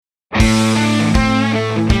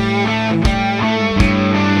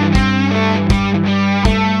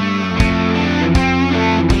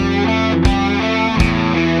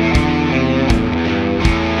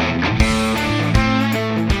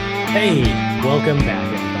Welcome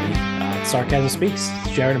back, everybody. It's Sarcasm Speaks.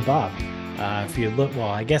 It's Jared and Bob. If you look, well,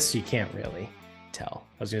 I guess you can't really tell.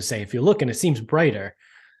 I was going to say, if you look and it seems brighter,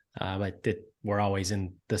 but we're always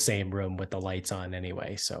in the same room with the lights on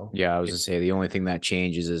anyway. So yeah, I was going to say the only thing that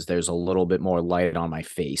changes is there's a little bit more light on my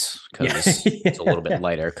face because it's a little bit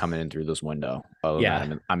lighter coming in through this window.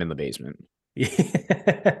 I'm in the basement.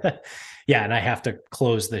 Yeah, and I have to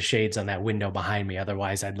close the shades on that window behind me.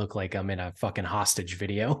 Otherwise, I'd look like I'm in a fucking hostage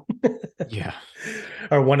video. Yeah.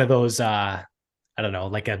 Or one of those, I don't know,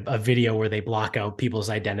 like a video where they block out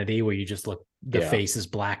people's identity, where you just look, the face is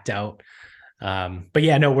blacked out. But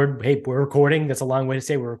yeah, no, we're recording. That's a long way to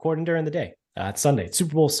say we're recording during the day. It's Sunday. It's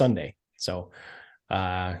Super Bowl Sunday. So,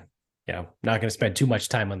 not going to spend too much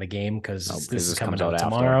time on the game because this is coming out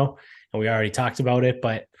tomorrow. And we already talked about it,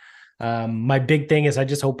 but my big thing is I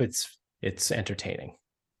just hope it's entertaining.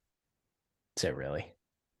 That's it, really.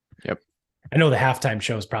 Yep. I know the halftime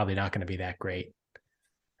show is probably not going to be that great.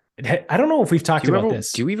 I don't know if we've talked about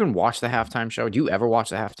this. Do you even watch the halftime show? Do you ever watch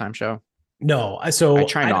the halftime show? No. So I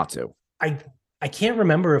try not to. I can't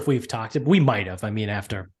remember if we've talked. We might have. I mean,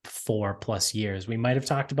 after 4+ years, we might have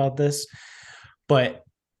talked about this, but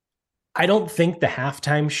I don't think the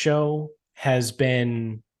halftime show has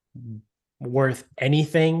been worth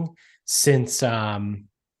anything since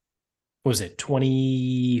was it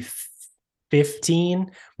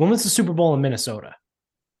 2015? When was the Super Bowl in Minnesota?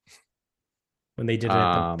 When they did it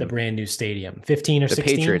at the brand new stadium, 15 or 16?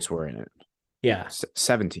 The Patriots were in it. Yeah.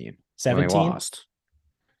 17. 17? When they lost.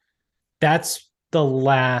 That's the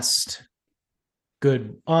last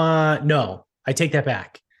good. No, I take that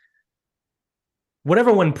back.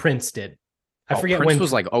 Whatever one Prince did. I forget Prince when.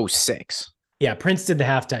 Was like 06. Yeah, Prince did the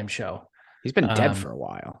halftime show. He's been dead for a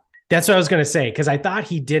while. That's what I was going to say, because I thought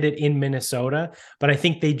he did it in Minnesota, but I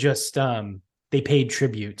think they just they paid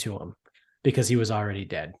tribute to him because he was already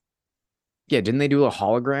dead. Yeah, didn't they do a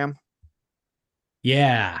hologram?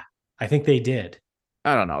 Yeah, I think they did.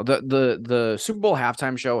 I don't know. The Super Bowl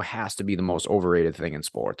halftime show has to be the most overrated thing in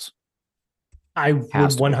sports. I would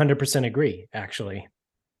 100% agree, actually.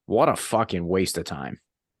 What a fucking waste of time.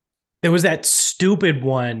 There was that stupid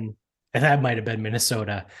one, and that might have been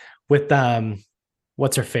Minnesota, with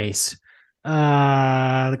what's her face?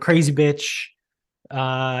 The crazy bitch,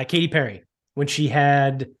 Katy Perry, when she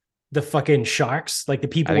had the fucking sharks, like the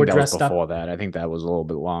people were dressed up. Before that, I think that was a little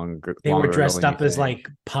bit longer. They were dressed up as like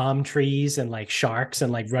palm trees and like sharks and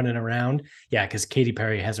like running around. Yeah, because Katy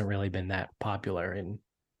Perry hasn't really been that popular in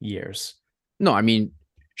years. No, I mean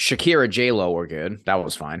Shakira, J-Lo were good. That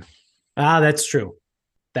was fine. That's true.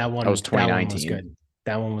 That was 2019. That one was good.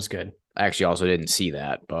 That one was good. I actually also didn't see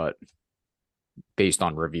that, but based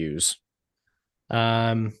on reviews.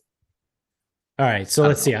 All right, so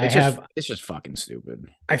let's see. It's just fucking stupid.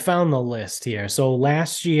 I found the list here. So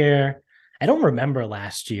last year, I don't remember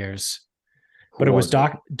last year's, but it was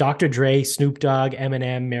Dr. Dre, Snoop Dogg,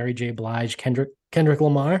 Eminem, Mary J. Blige, Kendrick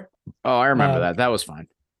Lamar. Oh, I remember that. That was fine.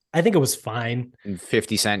 I think it was fine. And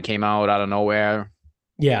 50 Cent came out of nowhere.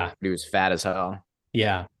 Yeah. He was fat as hell.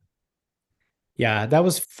 Yeah. Yeah, that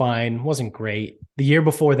was fine. Wasn't great. The year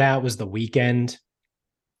before that was The Weeknd.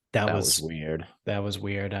 That was weird. That was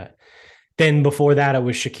weird. Then before that, it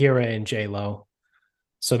was Shakira and J-Lo.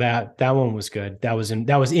 So that one was good. That was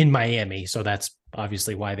in Miami. So that's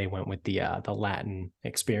obviously why they went with the Latin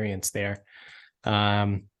experience there.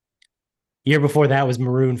 Year before that was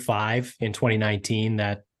Maroon 5 in 2019.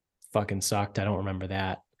 That fucking sucked. I don't remember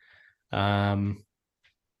that.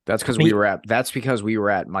 That's because we were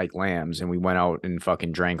at Mike Lamb's and we went out and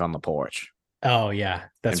fucking drank on the porch. Oh yeah,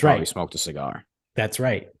 that's right. Probably smoked a cigar. That's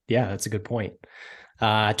right. Yeah, that's a good point.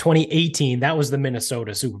 2018, that was the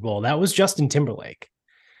Minnesota Super Bowl. That was Justin Timberlake.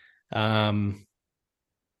 That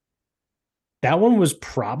one was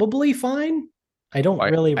probably fine. I don't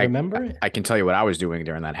really remember it. I can tell you what I was doing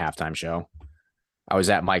during that halftime show. I was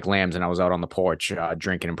at Mike Lamb's and I was out on the porch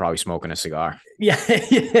drinking and probably smoking a cigar. Yeah.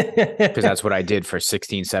 Because that's what I did for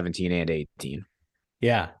 16, 17, and 18.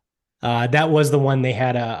 Yeah. That was the one they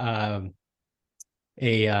had a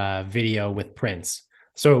video with Prince.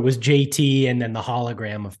 So it was JT and then the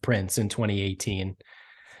hologram of Prince in 2018.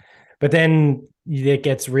 But then it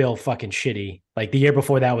gets real fucking shitty. Like the year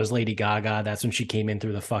before that was Lady Gaga. That's when she came in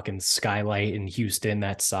through the fucking skylight in Houston.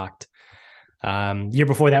 That sucked. Year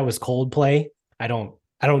before that was Coldplay. I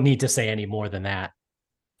don't need to say any more than that.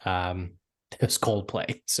 It was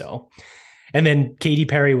Coldplay. So, and then Katy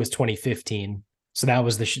Perry was 2015. So that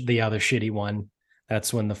was the other shitty one.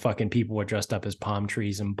 That's when the fucking people were dressed up as palm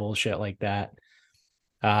trees and bullshit like that.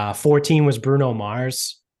 14 was Bruno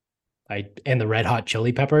Mars. And the Red Hot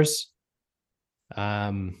Chili Peppers.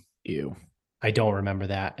 Ew. I don't remember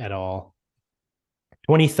that at all.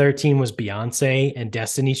 2013 was Beyonce and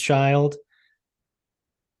Destiny's Child.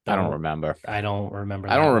 I don't remember. I don't remember.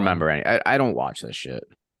 I don't remember any. I don't watch this shit.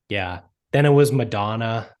 Yeah. Then it was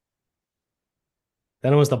Madonna.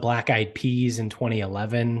 Then it was the Black Eyed Peas in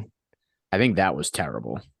 2011. I think that was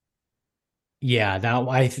terrible. Yeah,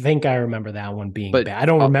 I think I remember that one being bad. I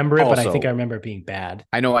don't remember it, but I think I remember it being bad.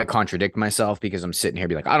 I know I contradict myself because I'm sitting here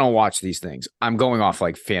be like, I don't watch these things. I'm going off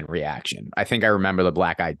like fan reaction. I think I remember the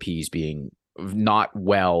Black Eyed Peas being not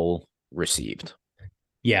well received.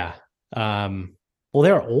 Yeah. Well,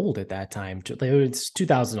 they were old at that time. It was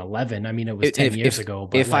 2011. I mean, it was 10 years ago.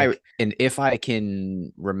 But if I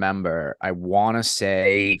can remember, I want to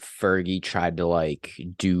say Fergie tried to like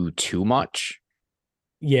do too much.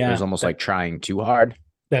 Yeah, it was almost like trying too hard.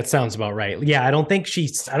 That sounds about right. Yeah, I don't think she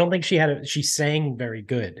she sang very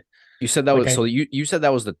good. You said that was so you said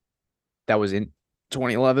that was in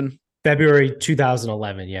 2011. February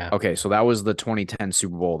 2011. Yeah. Okay, so that was the 2010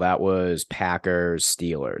 Super Bowl. That was Packers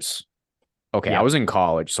Steelers. Okay, yeah. I was in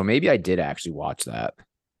college, so maybe I did actually watch that.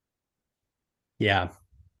 Yeah.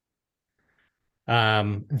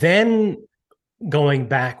 Then going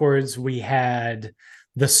backwards, we had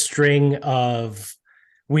the string of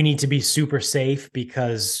We Need to Be Super Safe,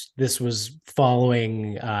 because this was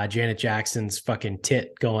following Janet Jackson's fucking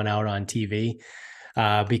tit going out on TV.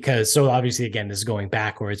 Because so obviously, again, this is going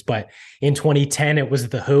backwards, but in 2010, it was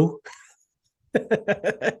The Who.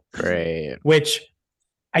 Great. Which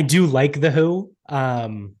I do like The Who. I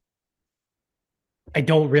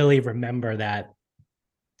don't really remember that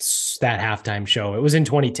halftime show. It was in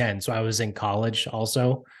 2010, so I was in college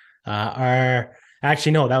also.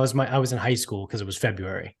 Actually, no, I was in high school because it was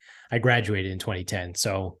February. I graduated in 2010,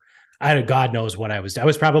 so God knows what I was. I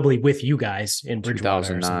was probably with you guys in Bridgewater.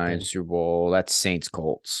 2009 Super Bowl. That's Saints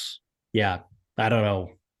Colts. Yeah, I don't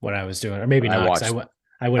know what I was doing, or maybe not.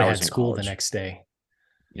 I would have had school the next day.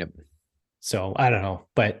 Yep. So I don't know,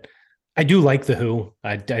 but I do like The Who.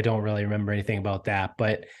 I don't really remember anything about that.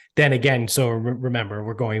 But then again, so remember,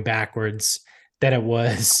 we're going backwards. Then it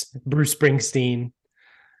was Bruce Springsteen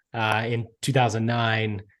in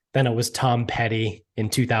 2009. Then it was Tom Petty in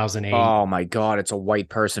 2008. Oh my God, it's a white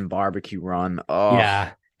person barbecue run. Oh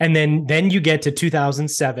yeah. And then you get to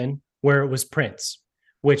 2007, where it was Prince,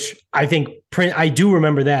 which I think I do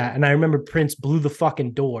remember that. And I remember Prince blew the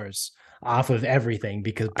fucking doors off of everything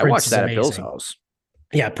because Prince I watched that amazing. At Bill's house.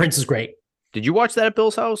 Yeah, Prince is great. Did you watch that at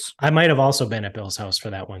Bill's house? I might have also been at Bill's house for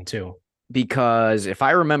that one too. Because if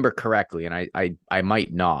I remember correctly, and I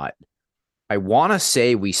might not, I want to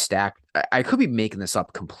say we stacked. I could be making this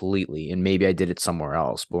up completely, and maybe I did it somewhere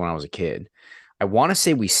else. But when I was a kid, I want to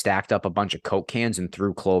say we stacked up a bunch of Coke cans and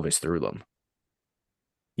threw Clovis through them.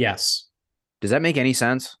 Yes. Does that make any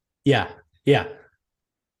sense? Yeah. Yeah.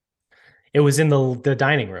 It was in the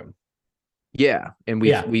dining room. Yeah, and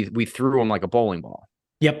we threw them like a bowling ball.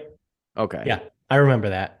 Yep. Okay. Yeah, I remember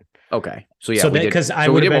that. Okay. So yeah, we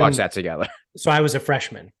did watch that together. So I was a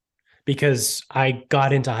freshman because I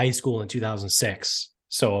got into high school in 2006.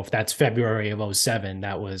 So if that's February of 2007,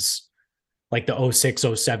 that was like the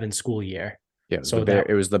 2006-2007 school year. Yeah,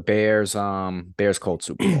 it was the Bears Colts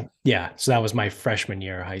Super Bowl. Yeah, so that was my freshman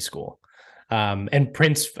year of high school. And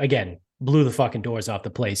Prince again blew the fucking doors off the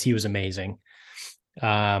place. He was amazing.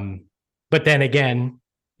 But then again,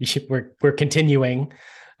 we're continuing.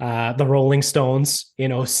 The Rolling Stones in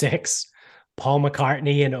 2006, Paul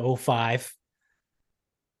McCartney in 2005,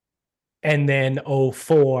 and then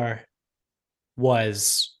 2004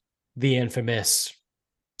 was the infamous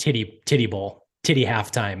titty bowl, titty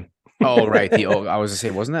halftime. Oh, right. I was gonna say,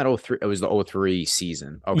 wasn't that 2003? It was the 2003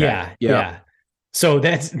 season. Okay. Yeah. So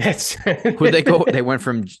that's who'd they go? They went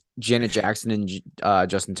from Janet Jackson and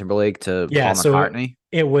Justin Timberlake to Paul McCartney. So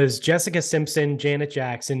it was Jessica Simpson, Janet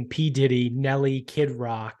Jackson, P. Diddy, Nelly, Kid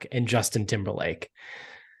Rock, and Justin Timberlake.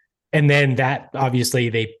 And then that obviously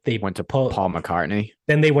they went to Paul McCartney.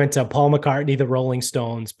 Then they went to Paul McCartney, the Rolling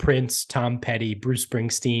Stones, Prince, Tom Petty, Bruce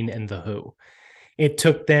Springsteen, and The Who. It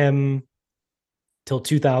took them till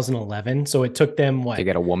 2011. So it took them to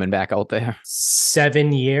get a woman back out there?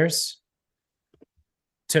 7 years.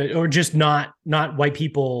 Or just not white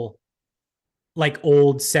people, like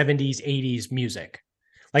old 70s, 80s music.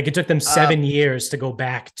 Like it took them 7 years to go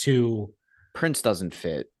back to. Prince doesn't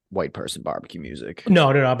fit white person barbecue music.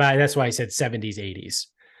 No. But that's why I said 70s, 80s.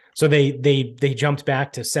 So they jumped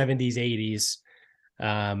back to 70s,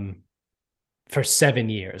 80s for 7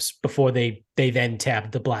 years before they then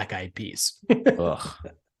tapped the Black Eyed Peas. Ugh.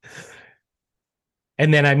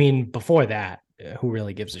 And then, I mean, before that, who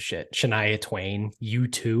really gives a shit? Shania Twain,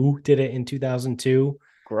 U2 did it in 2002.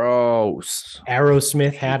 Gross.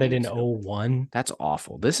 Aerosmith had it in 2001. That's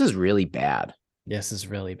awful. This is really bad. This is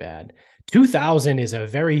really bad. 2000 is a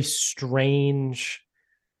very strange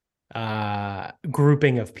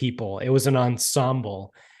grouping of people. It was an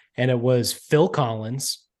ensemble, and it was Phil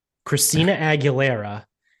Collins, Christina Aguilera,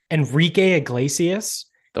 Enrique Iglesias,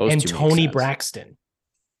 Those and two make Tony sense. Braxton.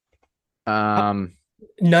 Um,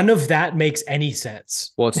 None of that makes any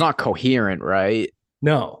sense. well, it's not coherent, right?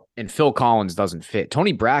 No. And Phil Collins doesn't fit.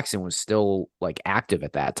 Tony Braxton was still like active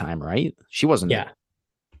at that time, right? She wasn't. Yeah.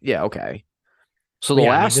 Yeah. Okay. So Well,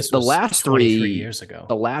 yeah, I mean, this the was last 23 three, years ago.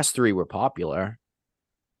 the last three were popular.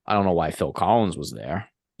 I don't know why Phil Collins was there.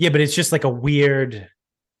 Yeah, but it's just like a weird.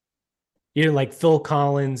 You're like Phil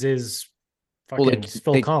Collins is fucking Well,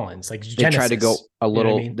 Phil Collins, like they Genesis. tried to go a little. You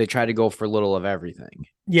know what I mean? They tried to go for a little of everything.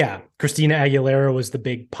 Yeah, Christina Aguilera was the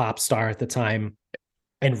big pop star at the time.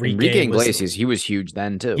 Enrique Iglesias, he was huge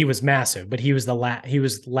then too. He was massive, but he was he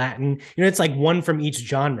was Latin. You know, it's like one from each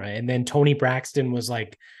genre. And then Tony Braxton was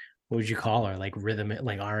like, what would you call her? Like rhythm,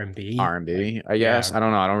 like R&B. R&B, I guess. Yeah. I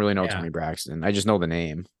don't know. I don't really know Yeah. Tony Braxton. I just know the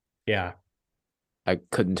name. Yeah. I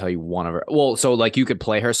couldn't tell you one of her. Well, so like you could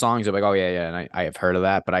play her songs. You're like, oh yeah, and I have heard of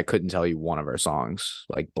that, but I couldn't tell you one of her songs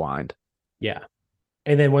like blind. Yeah.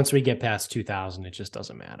 And then once we get past 2000, it just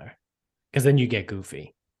doesn't matter because then you get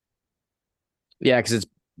goofy. Yeah, because it's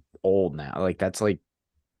old now. Like that's like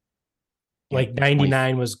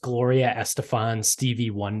 99 was Gloria Estefan, Stevie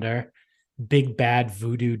Wonder, Big Bad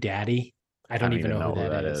Voodoo Daddy. I don't even know who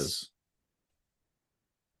that is.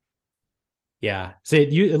 Yeah. So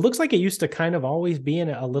it looks like it used to kind of always be in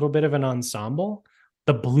a little bit of an ensemble.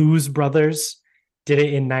 The Blues Brothers did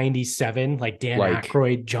it in 97, like Dan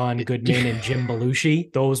Aykroyd, John Goodman, and Jim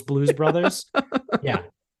Belushi, those Blues Brothers. Yeah.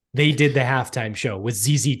 They did the halftime show with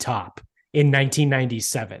ZZ Top in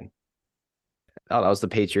 1997. Oh, that was the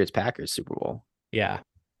Patriots-Packers Super Bowl. Yeah.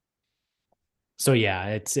 So yeah,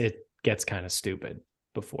 it gets kind of stupid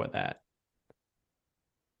before that.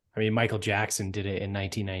 I mean, Michael Jackson did it in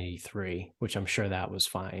 1993, which I'm sure that was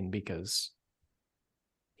fine because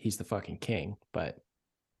he's the fucking king. But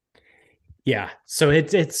yeah, so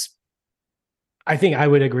it's I think I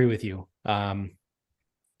would agree with you.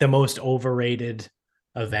 The most overrated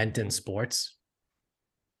event in sports.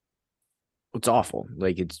 It's awful.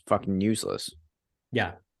 Like it's fucking useless.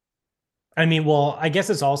 Yeah. I mean, well, I guess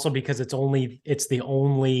it's also because it's the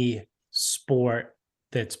only sport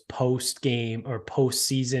that's post game or post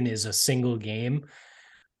season is a single game.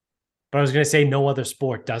 But I was going to say no other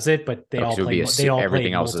sport does it, but they all play.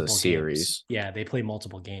 Everything else is a series. Games. Yeah, they play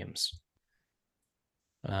multiple games.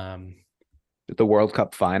 The World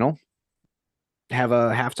Cup final have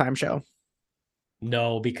a halftime show?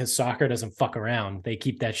 No, because soccer doesn't fuck around. They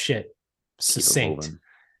keep that shit succinct.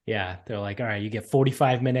 Yeah, they're like, all right, you get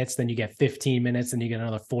 45 minutes, then you get 15 minutes, then you get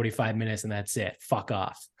another 45 minutes, and that's it. Fuck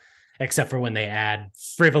off. Except for when they add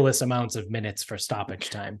frivolous amounts of minutes for stoppage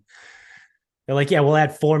time. They're like, yeah, we'll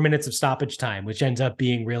add 4 minutes of stoppage time, which ends up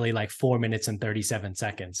being really like 4 minutes and 37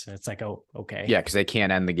 seconds. And it's like, oh, okay. Yeah, because they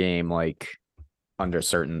can't end the game like under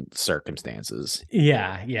certain circumstances.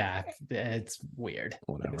 Yeah, it's weird.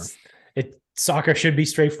 Whatever. Soccer should be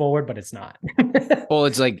straightforward, but it's not. Well,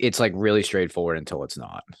 it's like really straightforward until it's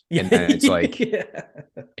not. And then it's like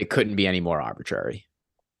it couldn't be any more arbitrary.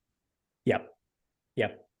 Yep.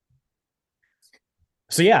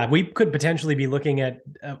 So yeah, we could potentially be looking at,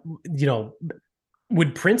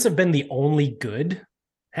 would Prince have been the only good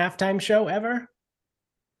halftime show ever?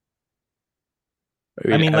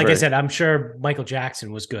 I mean, like I said, I'm sure Michael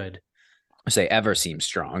Jackson was good. I say ever seems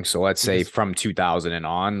strong. So let's say from 2000 and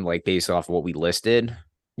on, like based off of what we listed.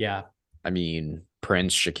 Yeah. I mean,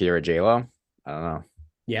 Prince, Shakira, J-Lo. I don't know.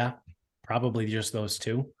 Yeah. Probably just those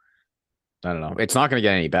two. I don't know. It's not going to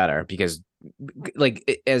get any better because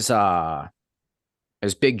like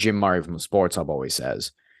as Big Jim Murray from the Sports Hub always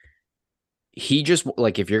says, he just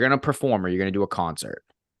like, if you're going to perform or you're going to do a concert,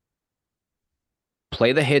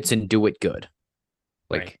 play the hits and do it good.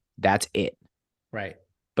 Like that's it. Right.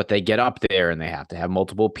 But they get up there and they have to have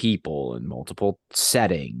multiple people and multiple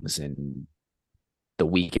settings, and the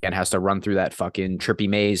weekend has to run through that fucking trippy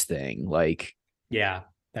maze thing. Like, yeah,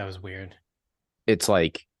 that was weird. It's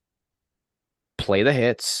like play the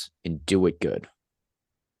hits and do it good.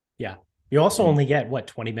 Yeah. You also only get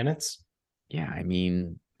 20 minutes? Yeah. I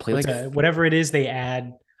mean, play whatever it is they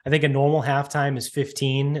add. I think a normal halftime is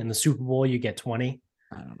 15 and the Super Bowl, you get 20.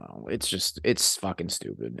 I don't know. It's fucking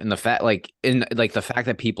stupid. And the fact the fact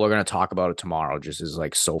that people are going to talk about it tomorrow just is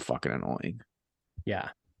like so fucking annoying. Yeah.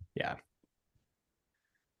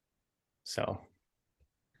 So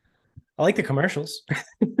I like the commercials.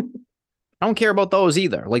 I don't care about those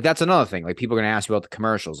either. Like that's another thing. Like people are going to ask you about the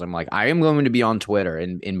commercials. I'm like, I am going to be on Twitter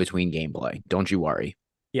in between gameplay. Don't you worry.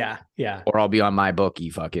 Yeah, yeah. or I'll be on my bookie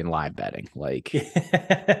fucking live betting. Like,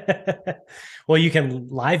 Well, you can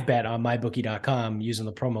live bet on mybookie.com using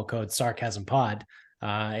the promo code sarcasm pod.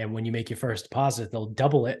 And when you make your first deposit, they'll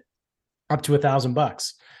double it up to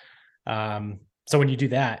 $1,000. So when you do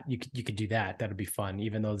that, you could do that. That'd be fun.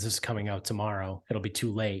 Even though this is coming out tomorrow, it'll be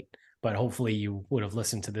too late. But hopefully you would have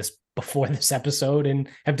listened to this before this episode and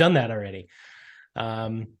have done that already.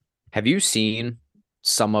 have you seen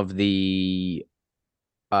some of the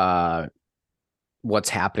what's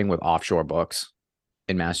happening with offshore books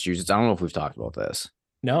in Massachusetts? I don't know if we've talked about this.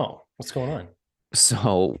 No, what's going on?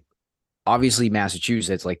 So obviously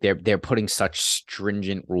Massachusetts, like they're putting such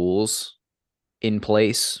stringent rules in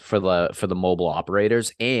place for the mobile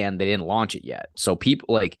operators, and they didn't launch it yet. So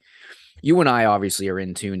people like you and I obviously are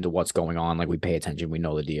in tune to what's going on. Like we pay attention, we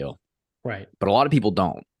know the deal. Right. But a lot of people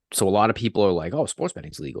don't. So a lot of people are like, "Oh, sports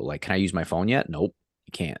betting's legal. Like, can I use my phone yet?" Nope,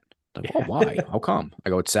 you can't. Like, oh, why? How come? I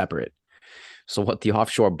go, it's separate. So what the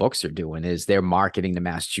offshore books are doing is they're marketing to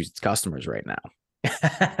Massachusetts customers right now.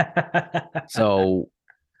 So,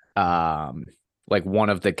 like one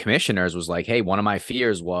of the commissioners was like, "Hey, one of my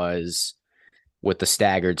fears was with the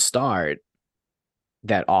staggered start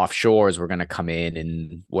that offshores were going to come in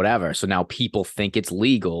and whatever. So now people think it's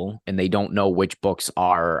legal and they don't know which books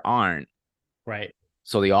are or aren't. Right.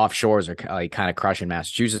 So the offshores are like kind of crushing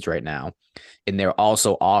Massachusetts right now, and they're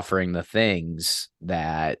also offering the things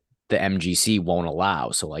that the MGC won't allow.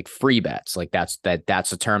 So like free bets, like that's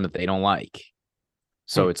a term that they don't like.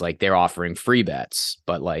 So it's like they're offering free bets,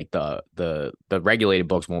 but like the regulated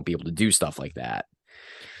books won't be able to do stuff like that.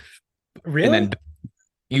 Really? And then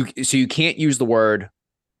you can't use the word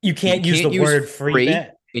you can't use the word free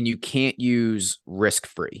bet, and you can't use risk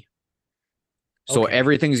free. So okay.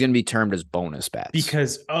 everything's going to be termed as bonus bets.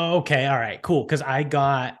 Because okay, all right, cool. Because I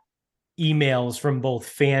got emails from both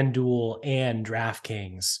FanDuel and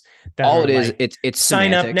DraftKings that all are it is, like, it's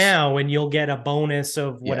sign semantics. up now and you'll get a bonus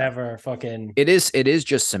of whatever. Fucking it is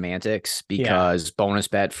just semantics because bonus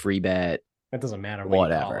bet, free bet, that doesn't matter what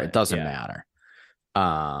whatever. It doesn't matter.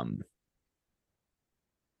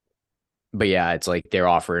 But yeah, it's like they're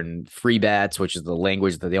offering free bets, which is the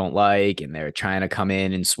language that they don't like, and they're trying to come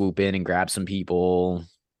in and swoop in and grab some people.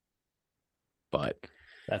 But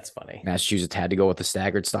that's funny. Massachusetts had to go with the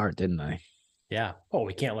staggered start, didn't they? Yeah. Oh,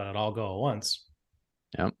 we can't let it all go at once.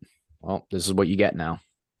 Yep. Well, this is what you get now.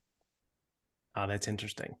 Oh, that's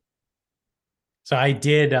interesting. So I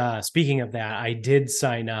did, speaking of that, I did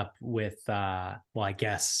sign up with, well, I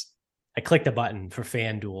guess I clicked a button for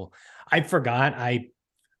FanDuel. I forgot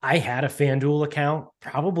I had a FanDuel account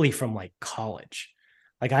probably from like college.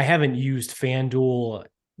 Like I haven't used FanDuel,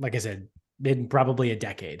 like I said, in probably a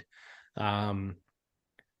decade. But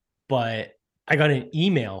I got an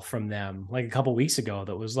email from them like a couple weeks ago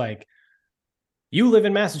that was like, you live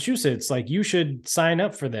in Massachusetts, like you should sign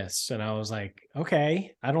up for this. And I was like,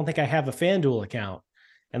 okay, I don't think I have a FanDuel account.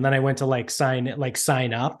 And then I went to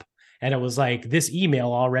sign up, and it was like, this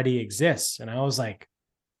email already exists. And I was like,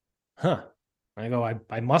 huh. I go,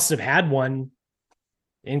 I must have had one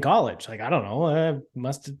in college. Like, I don't know,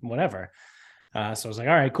 must whatever. So I was like,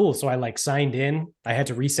 all right, cool. So I like signed in. I had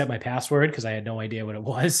to reset my password because I had no idea what it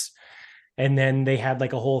was. And then they had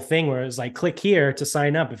like a whole thing where it was like, click here to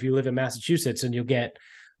sign up if you live in Massachusetts, and you'll get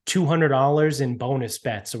 $200 in bonus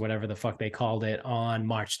bets or whatever the fuck they called it on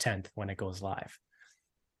March 10th when it goes live.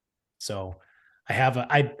 So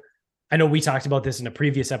I know we talked about this in a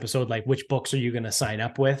previous episode, like which books are you going to sign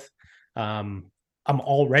up with? I'm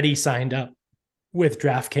already signed up with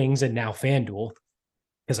DraftKings and now FanDuel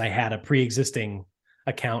because I had a pre-existing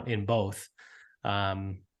account in both. So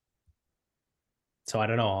I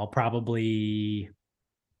don't know. I'll probably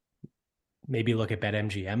maybe look at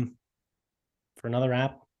BetMGM for another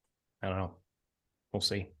app. I don't know. We'll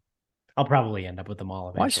see. I'll probably end up with them all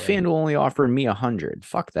eventually. Why is FanDuel only offering me 100?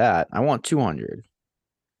 Fuck that. I want 200.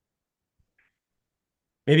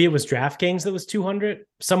 Maybe it was DraftKings that was 200.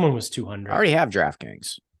 Someone was 200. I already have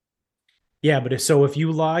DraftKings. Yeah, but if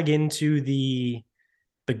you log into the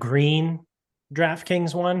green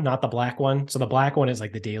DraftKings one, not the black one. So the black one is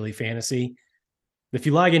like the daily fantasy. If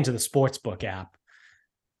you log into the Sportsbook app,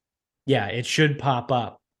 yeah, it should pop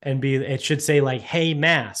up and it should say like, hey,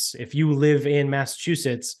 Mass, if you live in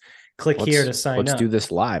Massachusetts, click here to sign up. Let's do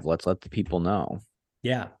this live. Let's let the people know.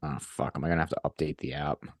 Yeah. Oh, fuck. Am I going to have to update the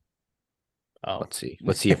app? Oh, let's see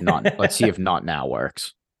if not now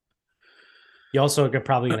works. You also are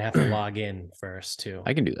probably going to have to log in first too.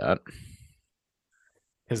 I can do that.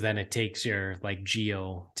 Because then it takes your like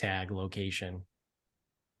geo tag location.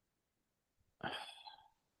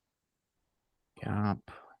 Yep.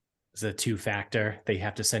 It's a two-factor. They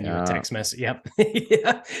have to send you a Yeah. text message. Yep.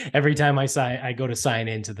 Yeah. Every time I go to sign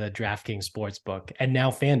into the DraftKings Sportsbook and now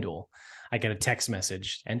FanDuel, I get a text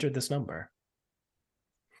message. Enter this number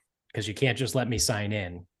because you can't just let me sign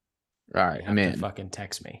in. All right, You I'm have to in. fucking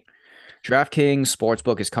text me. DraftKings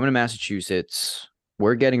Sportsbook is coming to Massachusetts.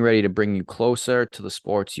 We're getting ready to bring you closer to the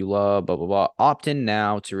sports you love, blah, blah, blah. Opt in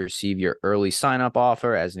now to receive your early sign up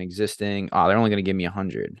offer as an existing. Oh, they're only going to give me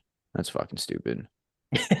 100. That's fucking stupid.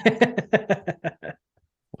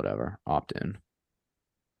 Whatever. Opt in.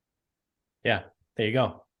 Yeah, there you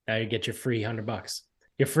go. Now you get your free $100.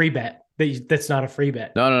 Your free bet. That's not a free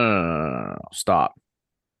bet. No, no, no, no, no, no, no. Stop.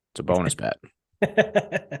 It's a bonus bet.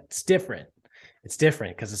 It's different. It's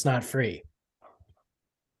different because it's not free.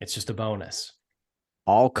 It's just a bonus.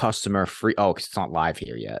 All customer free. Oh, because it's not live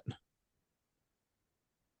here yet.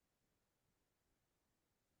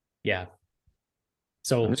 Yeah.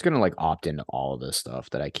 So I'm just gonna like opt into all of this stuff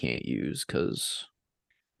that I can't use because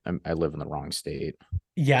I live in the wrong state.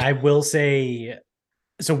 yeah, I will say.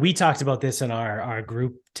 So we talked about this in our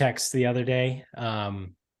group text the other day.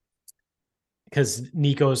 Because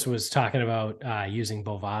Nikos was talking about using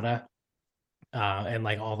Bovada and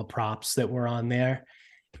like all the props that were on there.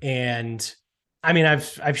 And I mean,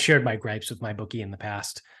 I've shared my gripes with my bookie in the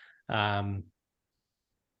past. They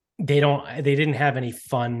didn't have any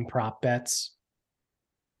fun prop bets,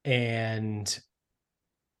 and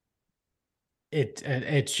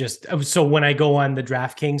it's just so when I go on the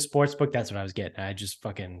DraftKings Sportsbook, that's what I was getting. I just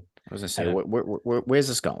fucking I was gonna say, where's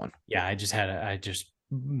this going? yeah, I just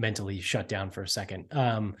mentally shut down for a second.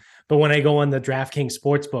 But when I go on the DraftKings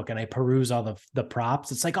Sportsbook and I peruse all the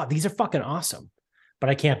props, it's like, oh, these are fucking awesome, but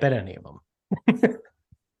I can't bet any of them.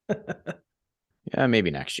 Yeah,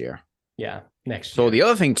 maybe next year. Yeah, next So year. the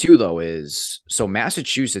other thing too, though, is so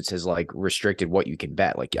Massachusetts has like restricted what you can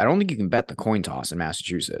bet. Like, I don't think you can bet the coin toss in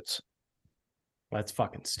Massachusetts That's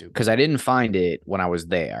fucking stupid. because I didn't find it when I was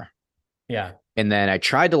there. Yeah, And then I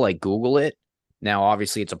tried to like Google it. Now,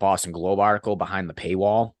 obviously, it's a Boston Globe article behind the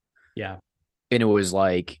paywall. yeah, And it was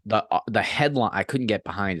like the headline. I couldn't get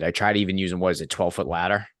behind it. I tried even using, what is it, 12-foot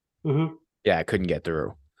ladder? mm-hmm. Yeah, I couldn't get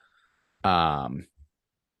through. And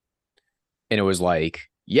it was like,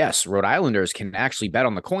 yes, Rhode Islanders can actually bet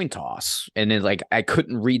on the coin toss. And then like I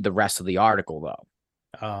couldn't read the rest of the article though.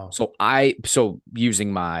 Oh, So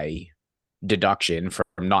using my deduction from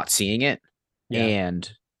not seeing it yeah,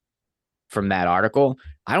 and from that article,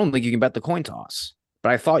 I don't think you can bet the coin toss.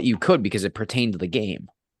 But I thought you could because it pertained to the game.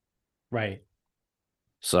 right.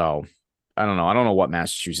 So I don't know. I don't know what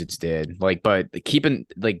Massachusetts did. Like, but keeping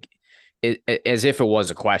like it, as if it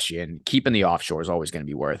was a question, keeping the offshore is always going to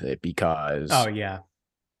be worth it because Oh, yeah,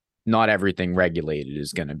 not everything regulated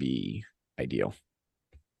is going to be ideal.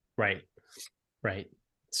 right, right.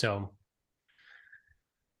 So,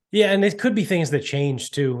 yeah, and it could be things that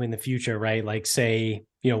change too in the future, right? Like, say,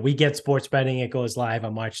 we get sports betting, it goes live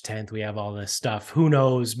on March 10th. We have all this stuff. Who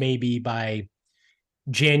knows? Maybe by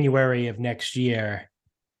January of next year,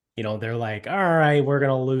 they're like, all right, we're going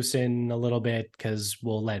to loosen a little bit because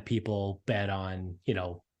we'll let people bet on,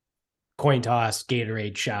 coin toss,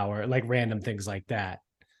 Gatorade shower, like random things like that.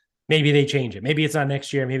 Maybe they change it. Maybe it's not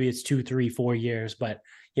next year. Maybe it's 2, 3, 4 years, but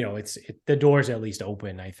the door's at least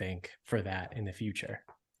open, I think, for that in the future,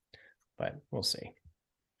 but we'll see.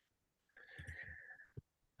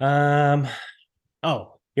 Oh,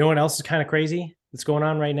 you know what else is kind of crazy that's going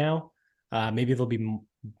on right now? Maybe there'll be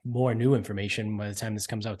more new information by the time this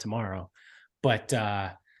comes out tomorrow. But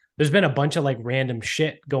there's been a bunch of like random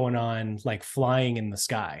shit going on, like flying in the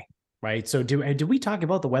sky, right? So do we talk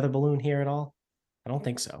about the weather balloon here at all? I don't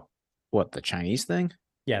think so. What, the Chinese thing?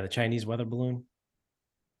 Yeah, the Chinese weather balloon.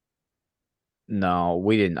 No,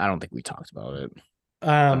 we didn't. I don't think we talked about it.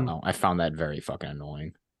 I don't know. I found that very fucking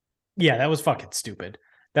annoying. Yeah, that was fucking stupid.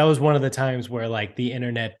 That was one of the times where like the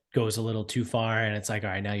internet goes a little too far and it's like, all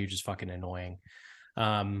right, now you're just fucking annoying.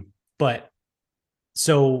 But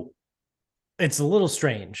so it's a little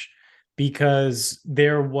strange because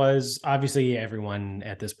there was obviously everyone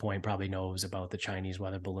at this point probably knows about the Chinese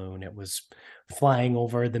weather balloon. It was flying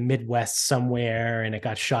over the Midwest somewhere and it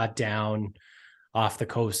got shot down off the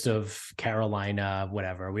coast of Carolina,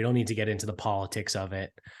 whatever. We don't need to get into the politics of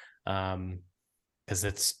it. Because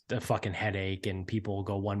it's a fucking headache and people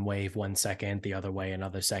go one way 1 second, the other way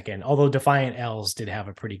another second. Although Defiant L's did have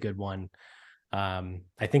a pretty good one.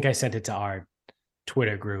 I think I sent it to our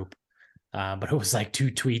Twitter group, but it was like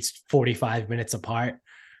 2 tweets 45 minutes apart.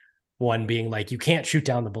 One being like, you can't shoot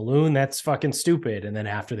down the balloon. That's fucking stupid. And then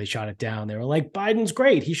after they shot it down, they were like, Biden's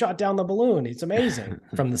great. He shot down the balloon. It's amazing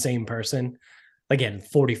from the same person. Again,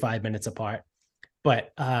 45 minutes apart.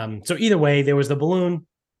 But so either way, there was the balloon.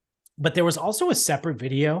 But there was also a separate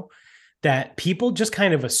video that people just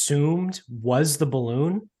kind of assumed was the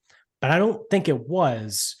balloon, but I don't think it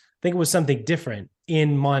was. I think it was something different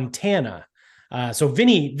in Montana. So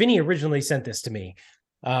Vinny originally sent this to me.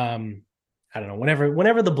 I don't know,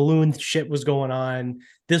 whenever the balloon shit was going on,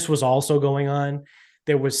 this was also going on.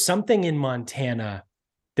 There was something in Montana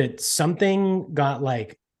that something got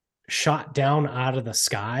like shot down out of the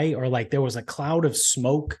sky, or like there was a cloud of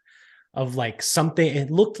smoke of like something.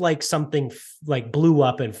 It looked like something like blew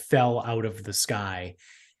up and fell out of the sky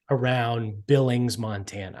around Billings,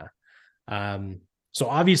 Montana. So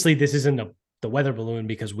obviously this isn't the weather balloon,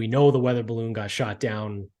 because we know the weather balloon got shot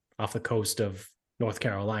down off the coast of North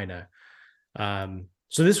Carolina.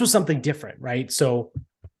 So this was something different, right? So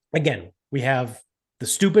again, we have the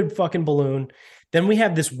stupid fucking balloon. Then we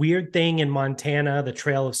have this weird thing in Montana, the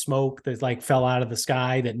trail of smoke that like fell out of the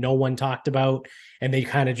sky that no one talked about. And they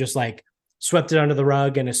kind of just like swept it under the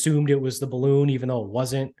rug and assumed it was the balloon, even though it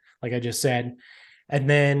wasn't, like I just said. And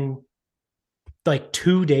then like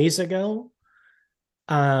 2 days ago,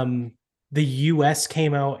 the US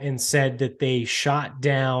came out and said that they shot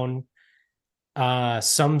down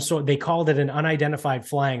some sort, they called it an unidentified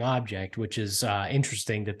flying object, which is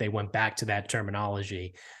interesting that they went back to that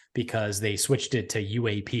terminology, because they switched it to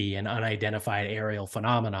UAP, an unidentified aerial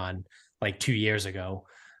phenomenon, like 2 years ago,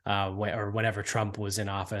 or whenever Trump was in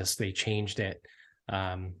office. They changed it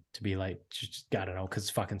to be like, just, I don't know, because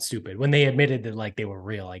it's fucking stupid. When they admitted that like they were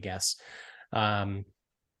real, I guess.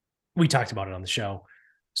 We talked about it on the show.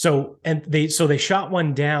 So they shot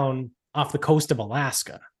one down off the coast of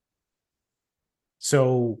Alaska.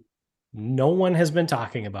 So no one has been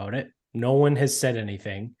talking about it. No one has said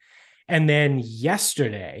anything. And then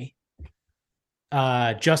yesterday,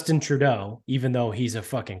 Justin Trudeau, even though he's a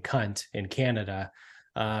fucking cunt in Canada,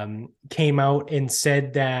 came out and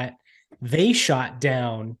said that they shot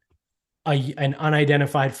down an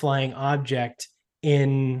unidentified flying object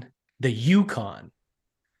in the Yukon,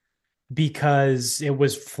 because it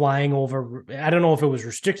was flying over, I don't know if it was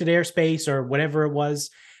restricted airspace or whatever it was.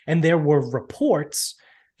 And there were reports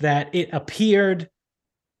that it appeared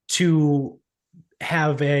to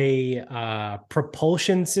have a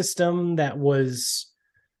propulsion system that was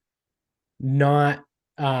not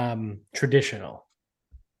traditional.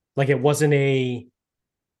 Like it wasn't a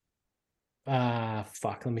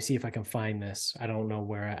let me see if I can find this. I don't know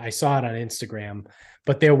where I saw it on Instagram,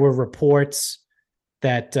 but there were reports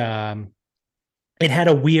that it had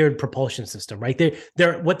a weird propulsion system, right?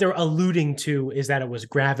 What they're alluding to is that it was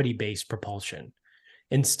gravity-based propulsion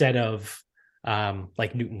instead of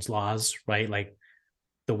like Newton's laws, right? Like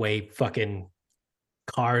the way fucking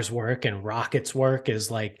cars work and rockets work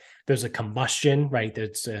is like there's a combustion, right?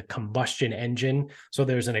 There's a combustion engine. So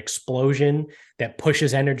there's an explosion that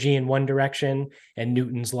pushes energy in one direction. And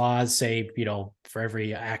Newton's laws say, you know, for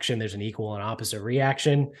every action, there's an equal and opposite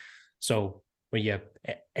reaction. So when you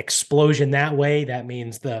explosion that way, that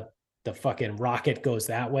means the fucking rocket goes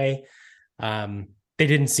that way. They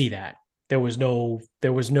didn't see that. There was no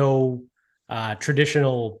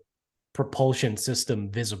traditional propulsion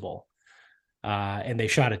system visible, and they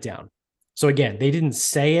shot it down. So again, they didn't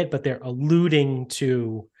say it, but they're alluding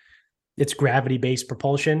to its gravity-based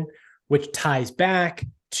propulsion, which ties back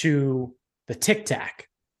to the Tic Tac,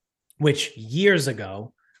 which years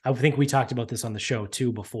ago, I think we talked about this on the show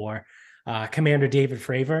too before. Commander David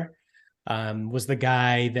Fravor was the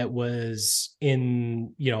guy that was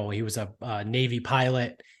in, you know, he was a Navy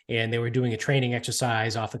pilot, and they were doing a training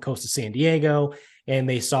exercise off the coast of San Diego. And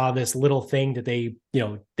they saw this little thing that they, you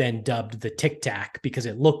know, then dubbed the Tic Tac, because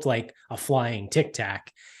it looked like a flying Tic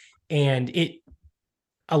Tac. And it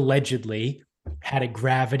allegedly had a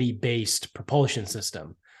gravity-based propulsion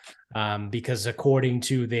system, because according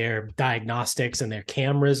to their diagnostics and their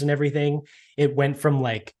cameras and everything, it went from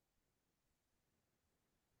like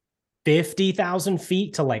 50,000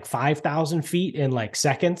 feet to like 5,000 feet in like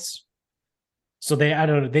seconds. So I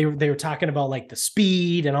don't know, they were talking about like the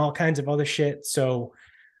speed and all kinds of other shit. So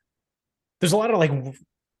there's a lot of like,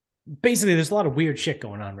 basically there's a lot of weird shit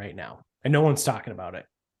going on right now, and no one's talking about it.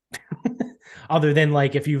 Other than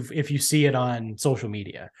like if you see it on social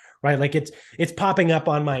media, right? Like it's popping up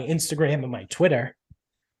on my Instagram and my Twitter,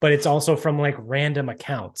 but it's also from like random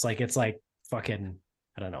accounts. Like it's like fucking,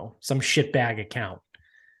 I don't know, some shitbag account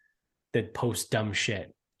that posts dumb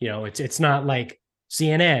shit. You know, it's not like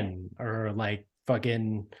CNN or like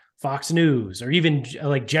fucking Fox News or even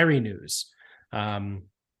like Jerry News.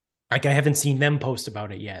 Like I haven't seen them post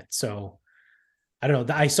about it yet. So I don't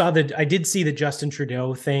know. I did see the Justin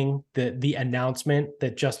Trudeau thing, the announcement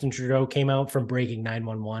that Justin Trudeau came out from Breaking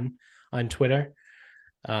 911 on Twitter.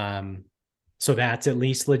 So that's at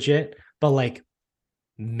least legit. But like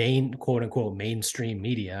main quote unquote mainstream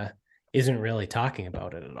media isn't really talking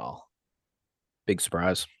about it at all. Big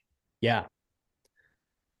surprise. Yeah.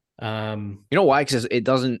 You know why? Because it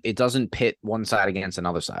doesn't pit one side against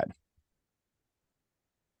another side.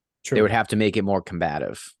 True. They would have to make it more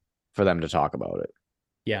combative for them to talk about it.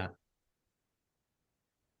 Yeah.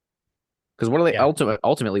 Because what are they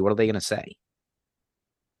ultimately? What are they going to say?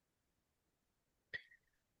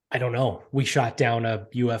 I don't know. We shot down a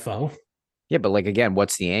UFO. Yeah, but like again,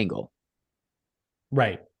 what's the angle?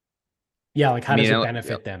 Right. Yeah, like how does it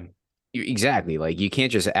benefit them? Exactly. Like you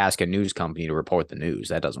can't just ask a news company to report the news.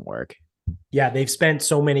 That doesn't work. Yeah, they've spent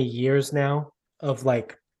so many years now of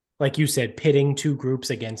like you said, pitting two groups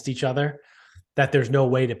against each other that there's no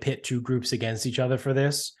way to pit two groups against each other for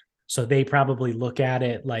this. So they probably look at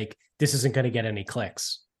it like this isn't going to get any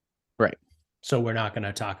clicks. Right. So we're not going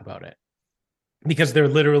to talk about it. Because they're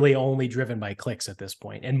literally only driven by clicks at this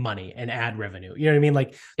point and money and ad revenue. You know what I mean?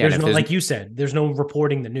 Like there's no, like you said, there's no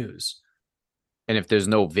reporting the news. And if there's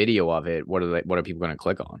no video of it, what are people going to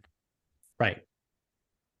click on? Right.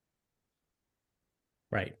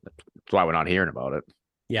 Right. That's why we're not hearing about it.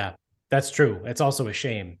 Yeah, that's true. It's also a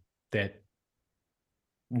shame that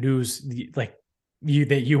news like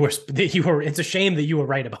you were it's a shame that you were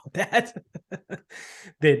right about that.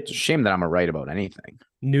 It's a shame that I'm right about anything.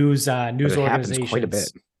 News organizations quite a bit.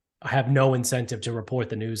 have no incentive to report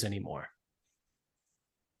the news anymore.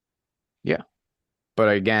 Yeah. But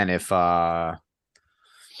again, if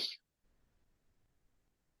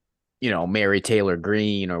Mary Taylor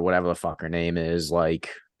Greene or whatever the fuck her name is,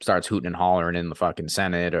 like starts hooting and hollering in the fucking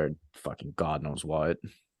Senate or fucking God knows what.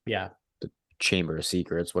 Yeah. The Chamber of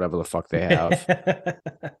Secrets, whatever the fuck they have.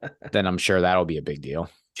 Then I'm sure that'll be a big deal.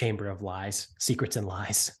 Chamber of Lies, Secrets and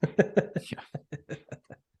Lies. Yeah.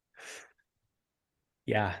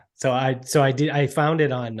 Yeah. So I found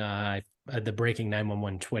it on the Breaking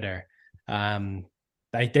 911 Twitter. I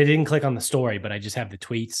didn't click on the story, but I just have the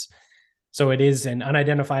tweets. So it is an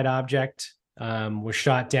unidentified object, was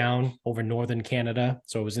shot down over northern Canada.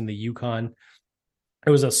 So it was in the Yukon. It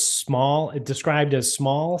was described as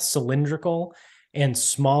small, cylindrical, and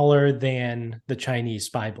smaller than the Chinese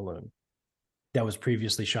spy balloon that was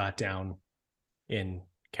previously shot down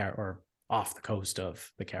or off the coast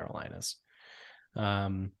of the Carolinas.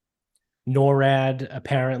 NORAD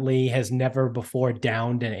apparently has never before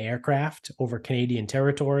downed an aircraft over Canadian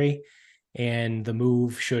territory, and the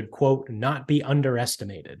move should, quote, not be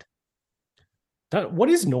underestimated. What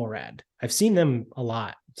is NORAD? I've seen them a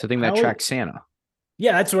lot. It's the thing that tracks Santa.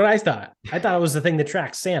 Yeah, that's what I thought. I thought it was the thing that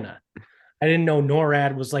tracks Santa. I didn't know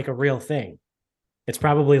NORAD was like a real thing. It's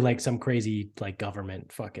probably like some crazy like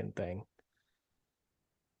government fucking thing.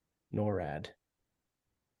 NORAD.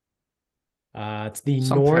 It's the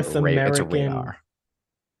North American. It's a radar.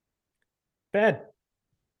 Bad.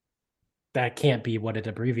 That can't be what it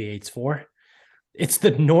abbreviates for. It's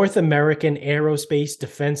the North American Aerospace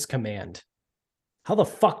Defense Command. How the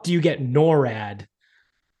fuck do you get NORAD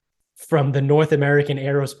from the North American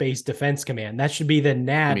Aerospace Defense Command? That should be the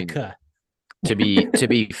NADCA. To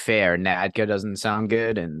be fair, NADCA doesn't sound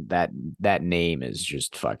good, and that name is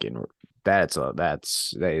just fucking. That's a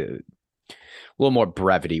little more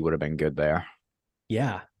brevity would have been good there.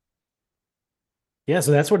 Yeah. Yeah,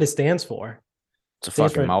 so that's what it stands for. It's a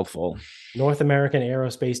fucking mouthful. North American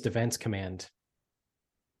Aerospace Defense Command.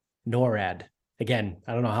 NORAD. Again,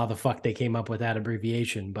 I don't know how the fuck they came up with that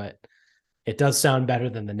abbreviation, but it does sound better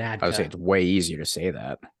than the NADCA. I would say it's way easier to say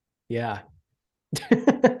that. Yeah.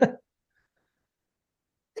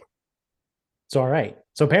 So, all right.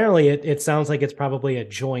 So apparently it sounds like it's probably a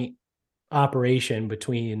joint operation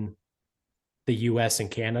between the US and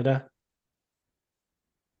Canada.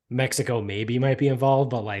 Mexico maybe might be involved,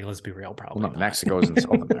 but like, let's be real, probably not. Mexico's in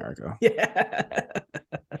South America. Yeah.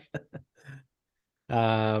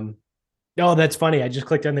 Oh, that's funny. I just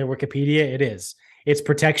clicked on their Wikipedia. It is. It's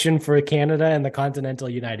protection for Canada and the continental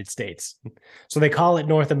United States. So they call it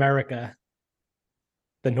North America,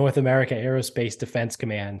 the North America Aerospace Defense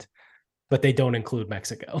Command, but they don't include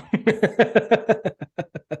Mexico.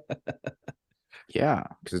 Yeah,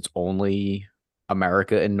 because it's only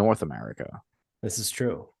America and North America. This is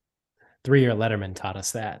true. 3-year Letterman taught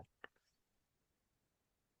us that.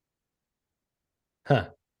 Huh.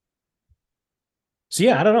 So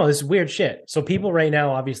yeah, I don't know. This is weird shit. So people right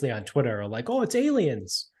now, obviously on Twitter, are like, "Oh, it's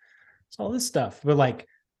aliens. It's all this stuff." But like,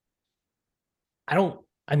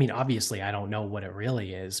 obviously, I don't know what it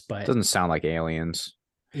really is, but it doesn't sound like aliens.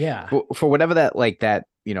 Yeah. For whatever that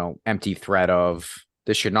empty threat of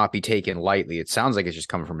this should not be taken lightly. It sounds like it's just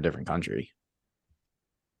coming from a different country.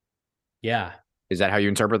 Yeah. Is that how you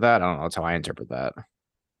interpret that? I don't know. That's how I interpret that.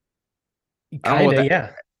 I don't know Kind what of, that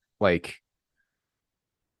yeah. like.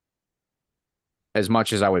 As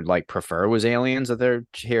much as I would like prefer was aliens that they're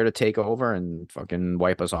here to take over and fucking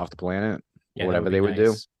wipe us off the planet or Yeah, that would whatever be they would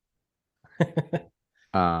do.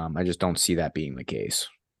 nice. I just don't see that being the case.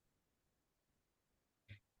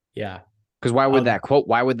 Yeah. Because why would that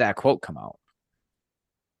quote come out?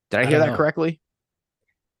 Did I I hear don't that know. correctly? I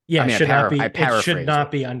Yeah, mean, I it should paraphrased not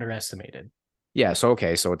it. be underestimated. Yeah, so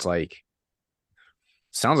okay, so it's like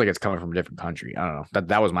sounds like it's coming from a different country. I don't know.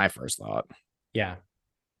 That was my first thought. Yeah.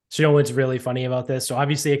 So you know what's really funny about this? So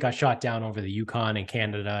obviously it got shot down over the Yukon and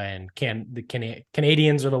Canada, and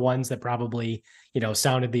Canadians are the ones that probably,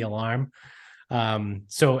 sounded the alarm.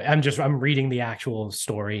 So I'm reading the actual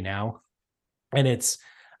story now, and it's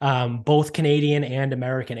both Canadian and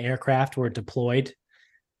American aircraft were deployed,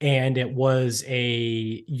 and it was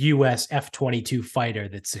a US F-22 fighter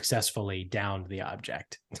that successfully downed the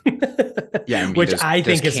object. Yeah, I mean, Which I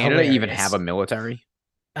does think is Canada even have hilarious. a military?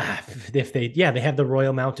 If they have the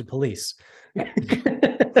Royal Mounted Police. Headed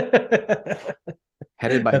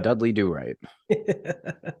by the, Dudley Do Right.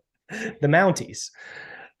 the Mounties.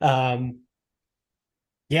 Um,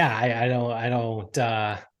 yeah, I don't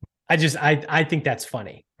I think that's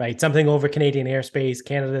funny, right? Something over Canadian airspace.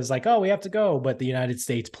 Canada's like, oh, we have to go, but the United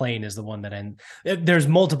States plane is the one that there's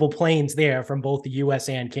multiple planes there from both the US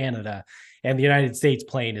and Canada, and the United States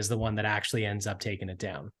plane is the one that actually ends up taking it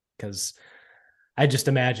down. Because I just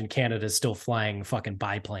imagine Canada's still flying fucking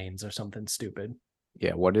biplanes or something stupid.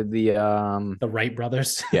 Yeah, what did the The Wright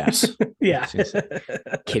brothers. yes. Yeah.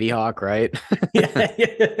 Kitty Hawk, right? Yeah.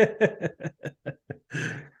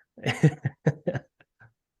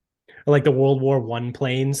 Like the World War One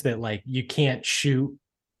planes that like you can't shoot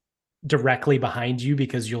directly behind you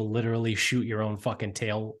because you'll literally shoot your own fucking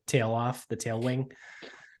tail off the tail wing.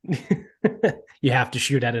 You have to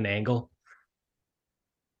shoot at an angle.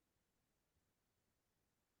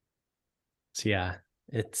 So yeah,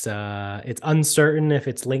 it's uncertain if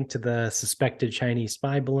it's linked to the suspected Chinese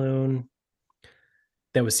spy balloon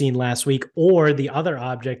that was seen last week or the other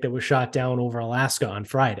object that was shot down over Alaska on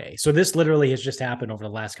Friday. So this literally has just happened over the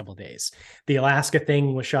last couple of days. The Alaska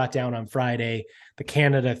thing was shot down on Friday. The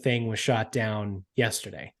Canada thing was shot down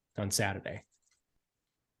yesterday on Saturday.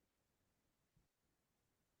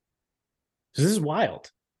 So this is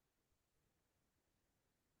wild.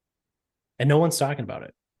 And no one's talking about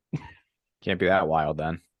it. Can't be that wild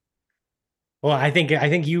then. Well, I think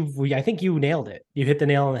you nailed it. You hit the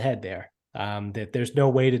nail on the head there. That there's no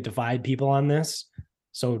way to divide people on this,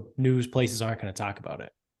 so news places aren't going to talk about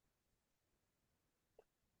it.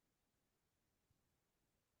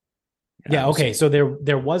 Yeah. Okay. So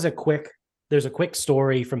there's a quick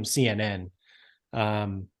story from CNN.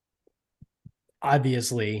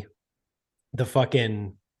 Obviously, the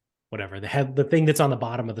fucking whatever the thing that's on the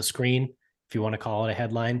bottom of the screen, if you want to call it a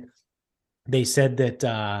headline, they said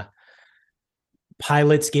that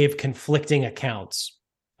pilots gave conflicting accounts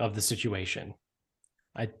of the situation.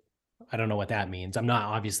 I don't know what that means. I'm not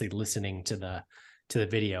obviously listening to the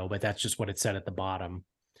video, but that's just what it said at the bottom.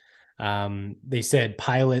 They said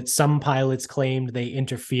some pilots claimed they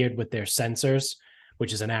interfered with their sensors,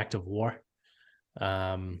 which is an act of war.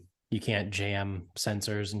 You can't jam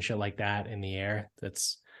sensors and shit like that in the air.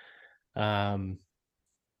 That's and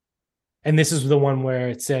this is the one where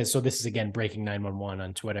it says, so this is again breaking 911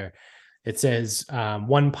 on Twitter. It says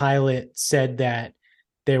one pilot said that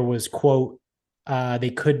there was, quote,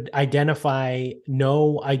 they could identify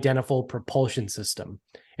no identifiable propulsion system,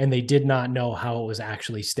 and they did not know how it was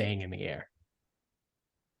actually staying in the air.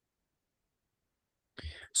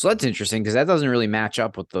 So that's interesting because that doesn't really match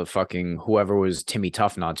up with the fucking whoever was Timmy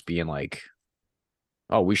Toughnuts being like,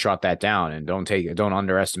 oh, we shot that down and don't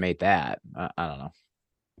underestimate that. I don't know.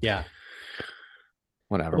 Yeah.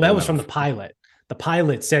 Whatever. Well, that was from the pilot. The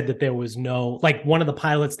pilot said that there was no, like one of the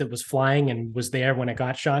pilots that was flying and was there when it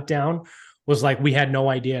got shot down was like, we had no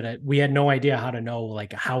idea how to know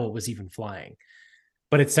like how it was even flying.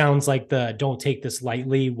 But it sounds like the don't take this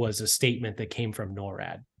lightly was a statement that came from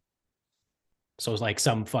NORAD. So it's like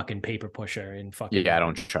some fucking paper pusher in fucking. Yeah, I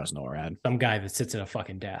don't trust NORAD. Some guy that sits at a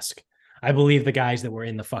fucking desk. I believe the guys that were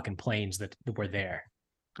in the fucking planes that were there.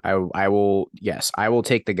 I will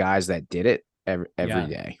take the guys that did it every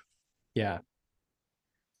day. Yeah.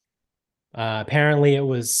 Apparently it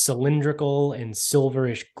was cylindrical and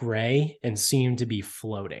silverish gray and seemed to be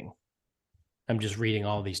floating. I'm just reading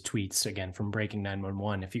all these tweets again from Breaking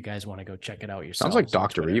 911. If you guys want to go check it out yourself. Sounds like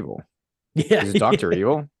Dr. Evil. Yeah. Is it Dr.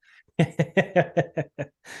 Evil?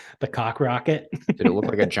 The cock rocket. Did it look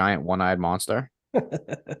like a giant one-eyed monster?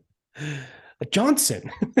 Johnson.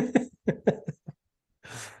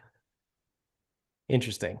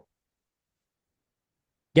 Interesting.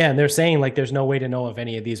 Yeah, and they're saying like there's no way to know if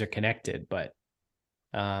any of these are connected, but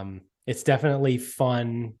it's definitely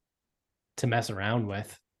fun to mess around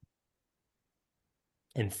with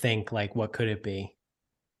and think like what could it be?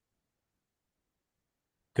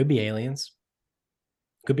 Could be aliens.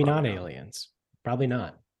 Could be Probably not not. aliens. Probably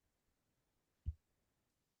not.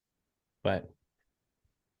 But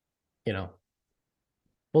you know,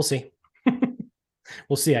 we'll see.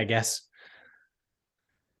 We'll see, I guess.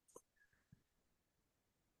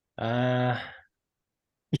 Uh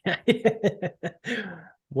yeah.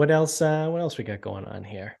 What else we got going on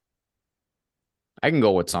here? I can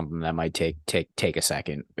go with something that might take a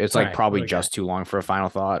second. It's All like right, what do probably we got? just too long for a final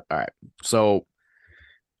thought. All right. So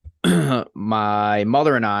my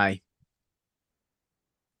mother and I,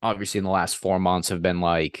 obviously in the last 4 months, have been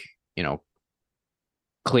like,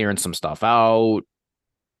 clearing some stuff out,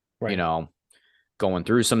 you Right. know, going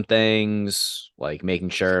through some things, like making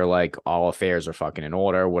sure like all affairs are fucking in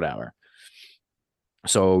order, whatever.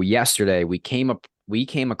 So yesterday we came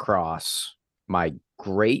across my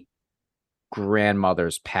great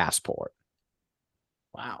grandmother's passport.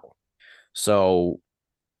 Wow. So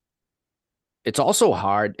it's also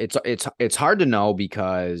hard. It's hard to know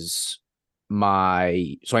because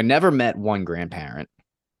I never met one grandparent.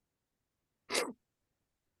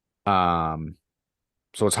 Um,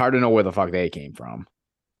 so it's hard to know where the fuck they came from.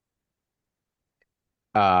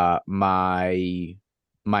 My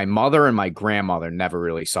mother and my grandmother never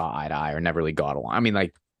really saw eye to eye or never really got along. I mean,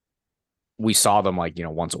 like we saw them like,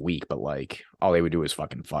 once a week, but like all they would do is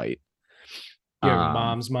fucking fight. Your Um,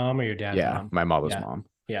 mom's mom or your dad's yeah, mom? my mother's Yeah. mom.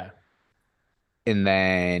 Yeah. And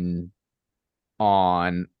then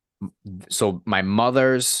on so my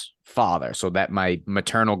mother's father, so that my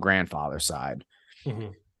maternal grandfather's side Mm-hmm.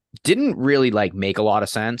 didn't really like make a lot of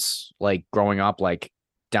sense, like growing up, like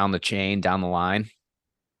down the chain, down the line.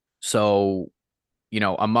 So,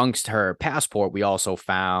 amongst her passport, we also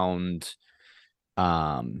found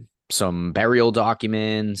some burial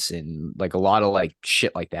documents and like a lot of like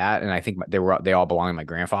shit like that. And I think they all belong to my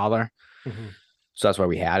grandfather. Mm-hmm. So that's why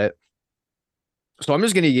we had it. So I'm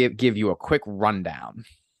just gonna give you a quick rundown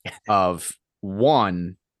of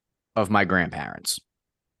one of my grandparents.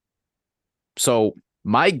 So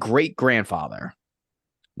my great grandfather,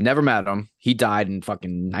 never met him. He died in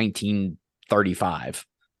fucking 1935.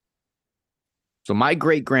 So my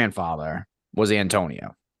great grandfather was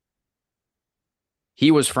Antonio. He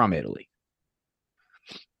was from Italy.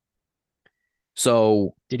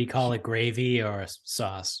 So Did he call it gravy or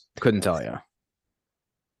sauce? couldn't tell you.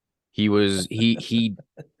 He was he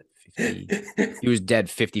was dead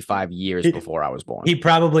 55 years before I was born. He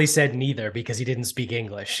probably said neither because he didn't speak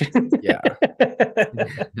English. Yeah.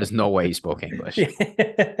 There's no way he spoke English.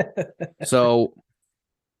 So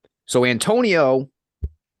Antonio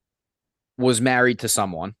was married to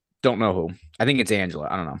someone. Don't know who. I think it's Angela.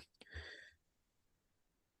 I don't know.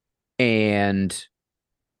 And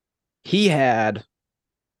he had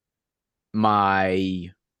my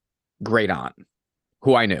great aunt,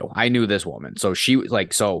 who I knew. I knew this woman. So she was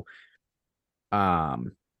like,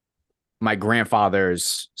 my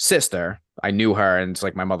grandfather's sister, I knew her, and it's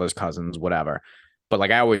like my mother's cousins, whatever. But like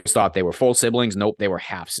I always thought they were full siblings. Nope, they were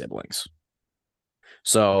half siblings.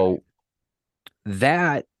 So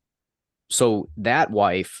that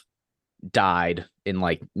wife died in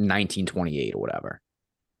like 1928 or whatever.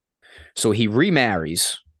 So he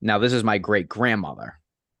remarries. Now this is my great grandmother.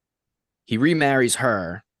 He remarries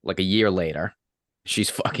her like a year later. She's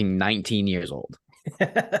fucking 19 years old.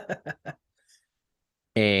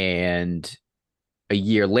 And a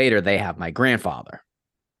year later, they have my grandfather.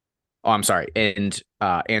 Oh, I'm sorry. And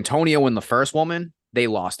Antonio and the first woman, they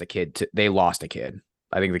lost a kid. They lost a kid.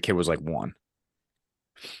 I think the kid was like 1.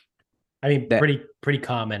 I mean, pretty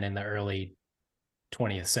common in the early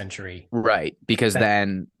 20th century. Right. Because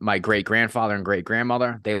then my great grandfather and great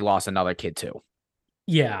grandmother, they lost another kid too.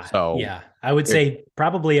 Yeah. So yeah. I would say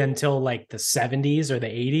probably until like the 70s or the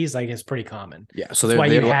 80s, like it's pretty common. Yeah. So that's why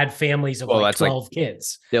you had families of like 12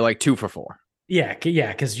 kids. They're like 2 for 4. Yeah.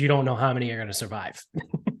 Yeah. Because you don't know how many are going to survive.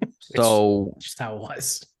 So just how it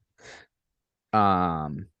was.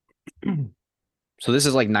 So this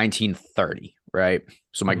is like 1930, right?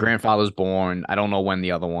 So my grandfather was born. I don't know when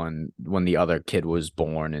the other kid was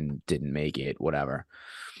born and didn't make it, whatever.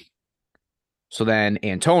 So then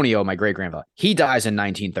Antonio, my great grandfather, he dies in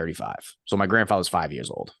 1935. So my grandfather's 5 years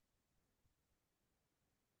old.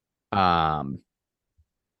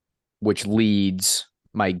 Which leads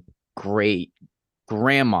my great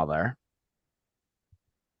grandmother.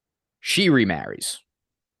 She remarries.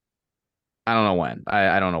 I don't know when.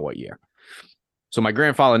 I don't know what year. So my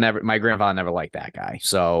grandfather never liked that guy.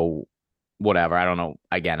 So whatever. I don't know.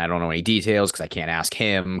 Again, I don't know any details because I can't ask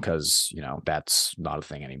him because, that's not a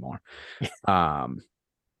thing anymore. Um,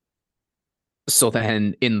 so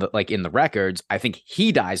then in the records, I think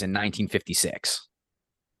he dies in 1956.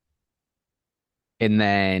 And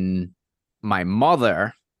then my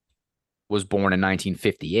mother was born in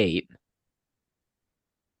 1958.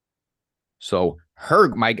 So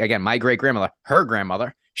my great grandmother, her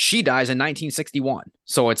grandmother, she dies in 1961.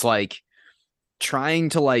 So it's like trying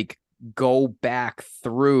to like go back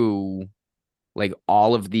through like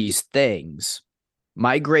all of these things.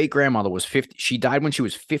 My great grandmother was 50. She died when she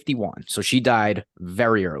was 51. So she died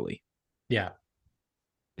very early. Yeah.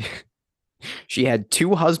 She had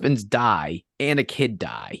two husbands die and a kid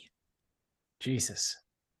die, Jesus.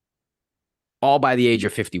 all by the age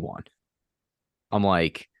of 51. I'm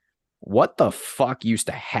like, what the fuck used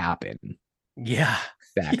to happen Yeah.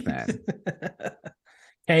 back then?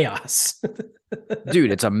 Chaos.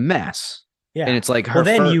 Dude, it's a mess. Yeah. And it's like well,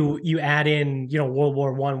 then you add in, World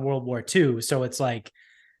War I, World War II. So it's like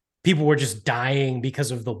people were just dying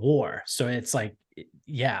because of the war. So it's like,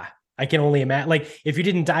 yeah, I can only imagine. Like, if you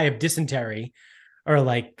didn't die of dysentery or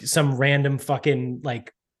like some random fucking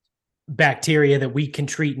like bacteria that we can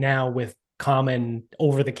treat now with common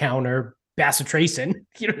over-the-counter bacitracin,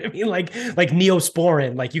 you know what I mean? Like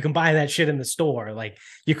Neosporin, like you can buy that shit in the store. Like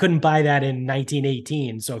you couldn't buy that in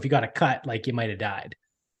 1918. So if you got a cut, like you might have died.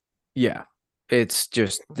 Yeah. It's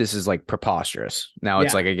just, this is like preposterous. Now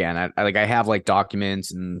it's like, again, I have like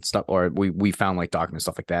documents and stuff, or we found like documents,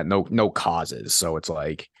 stuff like that. No causes. So it's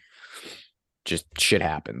like just shit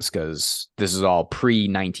happens because this is all pre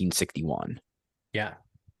 1961. Yeah.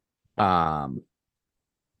 But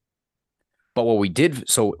what we did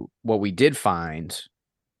find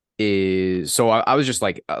is, so I was just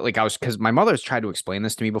like because my mother's tried to explain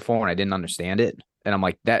this to me before and I didn't understand it. And I'm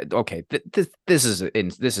like, that, okay, this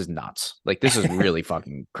is nuts. Like, this is really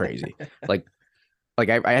fucking crazy. Like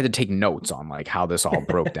I had to take notes on like how this all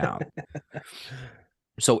broke down.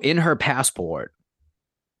 So in her passport,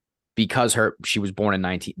 because she was born in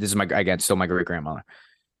this is still my great grandmother,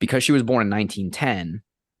 because she was born in 1910.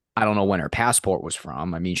 I don't know when her passport was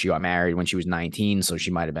from. I mean, she got married when she was 19, so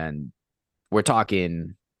she might have been, we're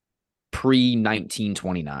talking pre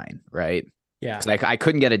 1929, right? Yeah. Because I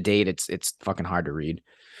couldn't get a date. It's fucking hard to read.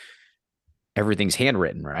 Everything's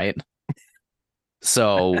handwritten, right?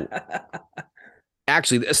 So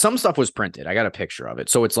actually, some stuff was printed. I got a picture of it.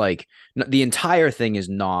 So it's like the entire thing is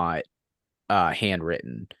not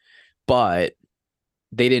handwritten, but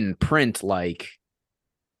they didn't print like,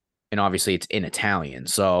 and obviously it's in Italian.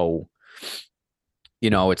 So,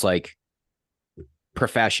 it's like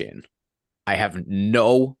profession. I have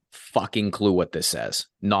no fucking clue what this says.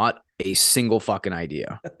 Not a single fucking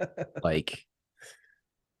idea. Like,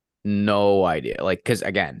 no idea. Like,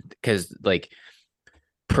 because like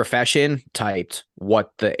profession typed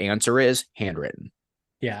what the answer is, handwritten.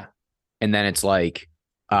 Yeah. And then it's like,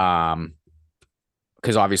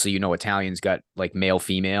 because obviously, Italians got like male,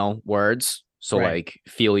 female words. So right. like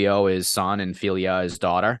filio is son and filia is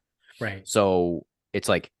daughter. Right. So it's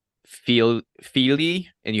like fili,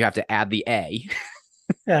 and you have to add the A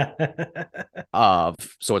so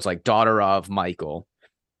it's like daughter of Michael.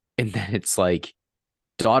 And then it's like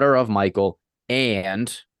daughter of Michael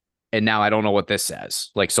and now I don't know what this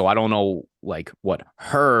says. Like, so I don't know like what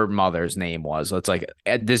her mother's name was. So it's like,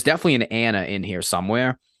 there's definitely an Anna in here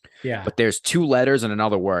somewhere. Yeah. But there's two letters and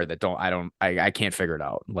another word that I can't figure it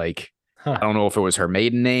out. Like, I don't know if it was her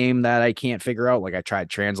maiden name that I can't figure out. Like I tried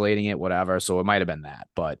translating it, whatever. So it might've been that,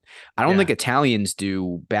 but I don't think Italians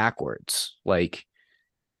do backwards. Like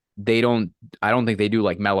I don't think they do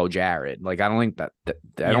like Mellow Jared. Like, I don't think that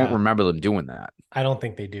I don't remember them doing that. I don't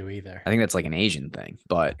think they do either. I think that's like an Asian thing,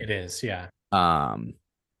 but it is. Yeah. So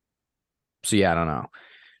yeah, I don't know.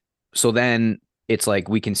 So then it's like,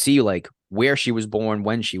 we can see like where she was born,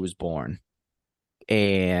 when she was born.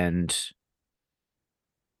 And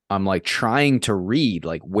I'm like trying to read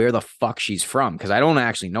like where the fuck she's from, because I don't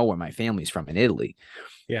actually know where my family's from in Italy.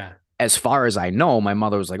 Yeah. As far as I know, my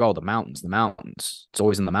mother was like, oh, the mountains. It's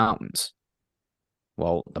always in the mountains.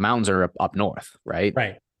 Well, the mountains are up north, right?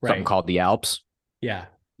 Right. Something called the Alps. Yeah.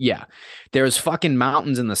 Yeah. There's fucking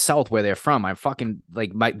mountains in the south where they're from. I fucking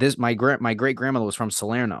like my great grandmother was from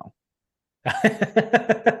Salerno.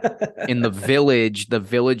 In the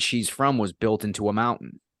village she's from was built into a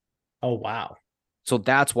mountain. Oh, wow. So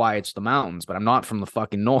that's why it's the mountains, but I'm not from the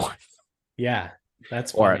fucking north. Yeah.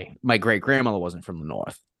 That's funny. Or my great grandmother wasn't from the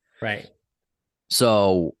north. Right.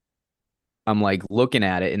 So I'm like looking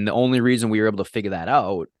at it, and the only reason we were able to figure that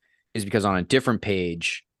out is because on a different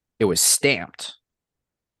page, it was stamped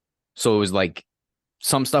So it was like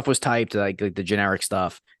some stuff was typed, like the generic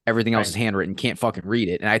stuff. Everything else Right. is handwritten. Can't fucking read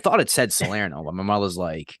it. And I thought it said Salerno, but my mother's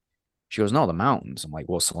like, she goes, no, the mountains. I'm like,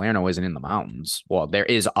 well, Salerno isn't in the mountains. Well, there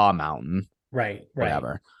is a mountain, Right. Right.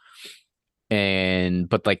 whatever. And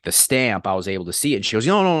but like the stamp, I was able to see it. And she goes,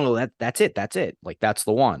 no, that's it. That's it. Like that's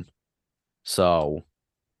the one. So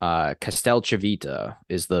Castel Civita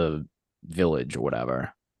is the village or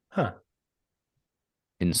whatever Huh.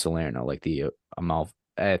 in Salerno, like the Amalfi.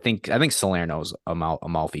 I think Salerno's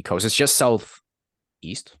Amalfi Coast. It's just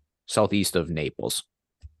southeast of Naples.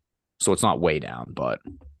 So it's not way down, but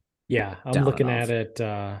Yeah, I'm down looking enough. at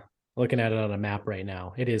it. Looking at it on a map right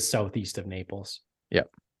now. It is southeast of Naples. Yep.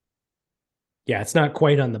 Yeah, it's not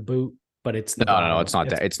quite on the boot, but it's the No, bottom. it's not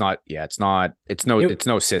that. It's not. Yeah, it's not. It, It's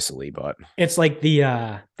no Sicily, but it's like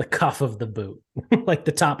the cuff of the boot, like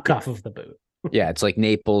the top cuff of the boot. yeah, it's like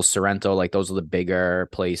Naples, Sorrento. Like those are the bigger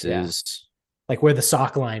Yeah, places. like where the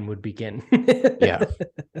sock line would begin. Yeah.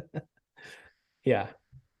 Yeah,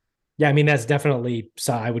 yeah. I mean, that's definitely.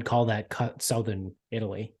 So I would call that southern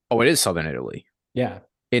Italy. Oh, it is southern Italy. Yeah,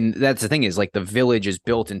 And that's the thing is like the village is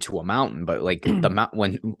built into a mountain, but like the mount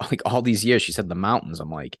when like all these years she said the mountains.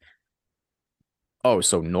 I'm like, oh,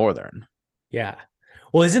 so northern. yeah.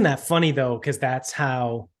 Well, isn't that funny though? Because that's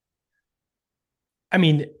how. I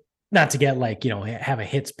mean, not to get like have a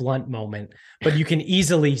hits blunt moment, but you can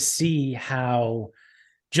easily see how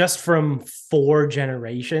just from 4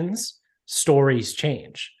 generations stories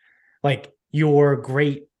change. Like your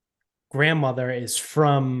great grandmother is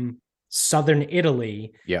from southern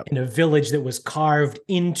Italy Yep. in a village that was carved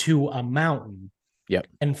into a mountain. Yep.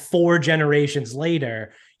 And 4 generations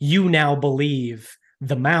later, you now believe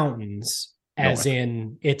the mountains, as North.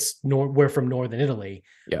 in we're from northern Italy,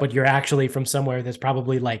 Yep. but you're actually from somewhere that's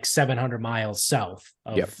probably like 700 miles south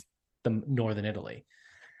of Yep. the northern Italy.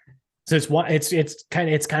 So it's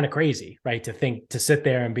kind of crazy, right? To sit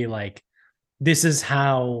there and be like, this is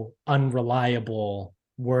how unreliable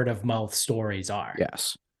word of mouth stories are.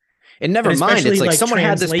 Yes. And never And mind, it's especially like like someone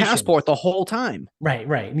had this translations. passport the whole time. Right.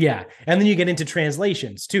 Yeah. And then you get into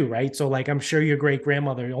translations too, right? So like I'm sure your great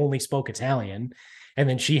grandmother only spoke Italian, and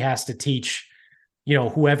then she has to teach,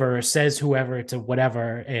 whoever says whoever to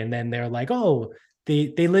whatever. And then they're like, oh,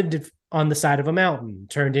 they lived on the side of a mountain,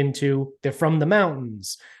 turned into they're from the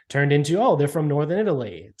mountains, turned into, oh, they're from northern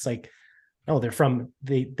Italy. It's like, oh, they're from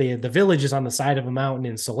the village is on the side of a mountain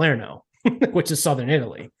in Salerno, which is southern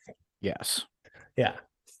Italy. Yes. Yeah.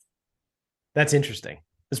 That's interesting.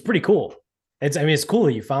 It's pretty cool. It's cool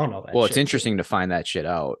that you found all that. Well, it's interesting to find that shit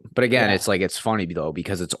out. But again, Yeah. it's like it's funny though,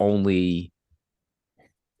 because it's only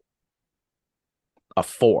a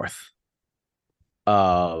fourth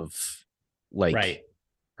of like Right.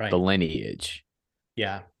 the lineage.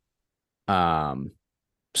 Yeah. So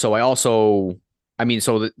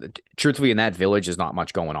truthfully in that village is not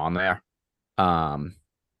much going on there.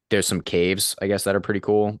 There's some caves, I guess, that are pretty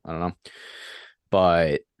cool. I don't know.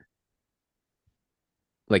 But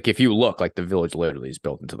like if you look, like the village literally is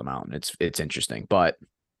built into the mountain. It's interesting. But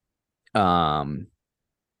so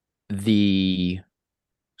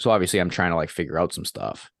obviously I'm trying to like figure out some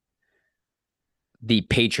stuff. The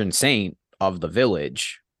patron saint of the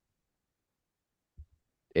village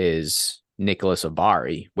is Nicholas of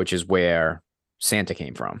Bari, which is where Santa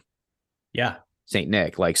came from. Yeah. Saint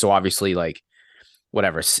Nick. Like, so obviously, like,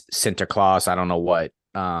 whatever, Sinterklaas, I don't know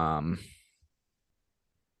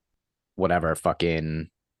whatever fucking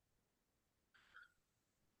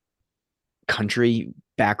country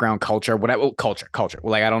background culture, whatever culture.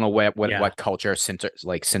 Like, I don't know what culture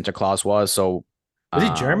Sinterklaas was. So Was he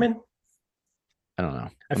German? I don't know.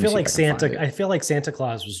 I feel like Santa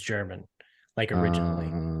Claus was German, like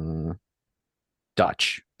originally.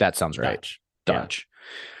 Dutch. That sounds right. Dutch.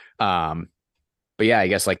 Yeah. But yeah, I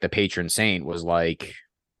guess like the patron saint was like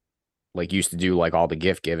used to do like all the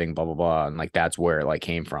gift giving, blah blah blah, and like that's where it like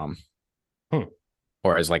came from,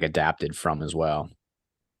 or is like adapted from as well.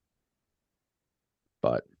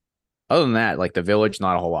 But other than that, like the village,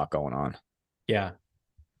 not a whole lot going on. Yeah.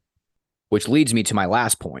 Which leads me to my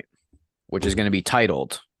last point, which is going to be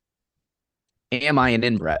titled, "Am I an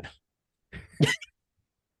inbred?"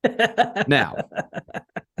 Now,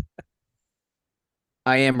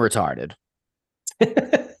 I am retarded.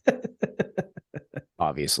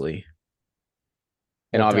 Obviously.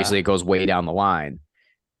 And obviously it goes way down the line.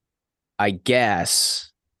 I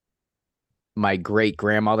guess my great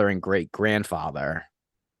grandmother and great grandfather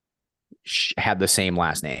had the same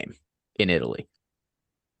last name in Italy.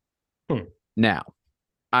 Now,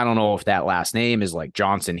 I don't know if that last name is like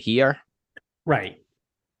Johnson here. Right.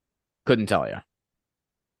 Couldn't tell you.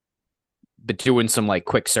 But doing some like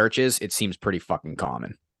quick searches, it seems pretty fucking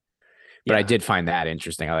common. But I Yeah. did find that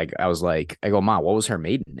interesting. I was like, I go, Mom, what was her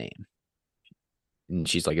maiden name? And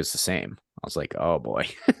she's like, it's the same. I was like, oh boy.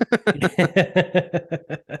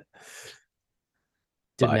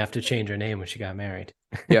 Didn't But have to change her name when she got married.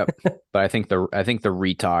 yep. But I think the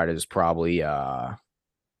retard is probably or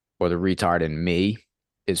the retard in me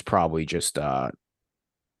is probably just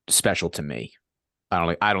special to me.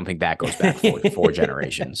 I don't think that goes back four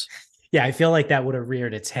generations. Yeah, I feel like that would have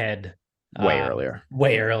reared its head Way earlier.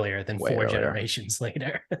 way earlier than Way four earlier. generations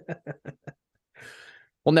later.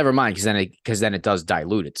 Well, never mind, because then it does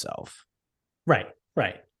dilute itself. Right,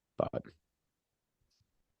 right. But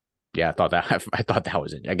yeah, I thought that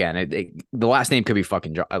was it. Again, the last name could be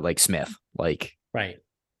fucking like Smith. Like, right,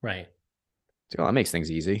 right. So that makes things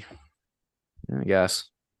easy, I guess.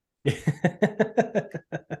 Yeah,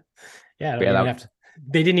 I don't Yeah, even have to.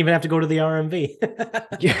 They didn't even have to go to the RMV.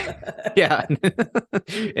 yeah.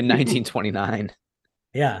 In 1929.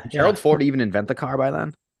 Yeah. Did Gerald Ford even invent the car by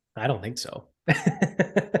then? I don't think so.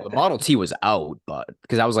 Well, the Model T was out, but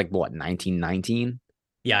because I was like, what, 1919?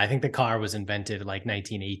 Yeah, I think the car was invented like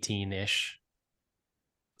 1918-ish.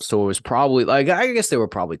 So it was probably like, I guess they were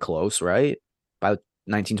probably close, right? By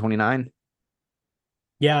 1929.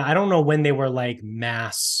 Yeah, I don't know when they were like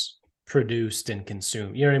mass produced and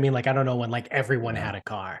consumed. You know what I mean? Like, I don't know when like everyone had a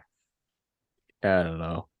car. I don't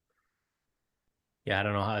know. Yeah, I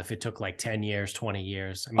don't know if it took like 10 years, 20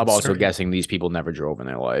 years. I mean, I'm also guessing these people never drove in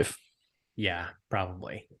their life. Yeah,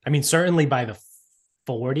 probably. I mean, certainly by the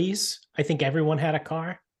 40s, I think everyone had a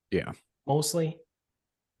car. Yeah. Mostly.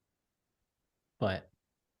 But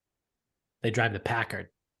they drive the Packard.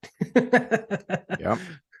 Yep.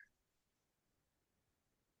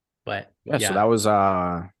 But yeah, so that was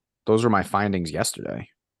those were my findings yesterday.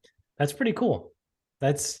 That's pretty cool.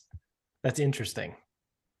 That's interesting.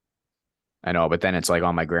 I know, but then it's like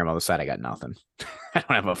on my grandmother's side, I got nothing. I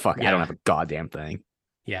don't have I don't have a goddamn thing.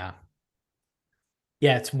 Yeah.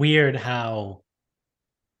 Yeah, it's weird how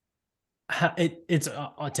it's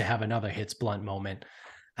to have another hits blunt moment.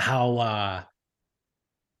 How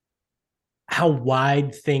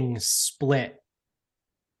wide things split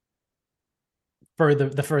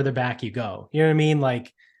the further back you go. You know what I mean?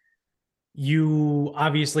 Like, you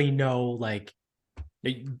obviously know like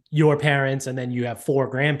your parents, and then you have 4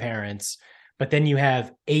 grandparents, but then you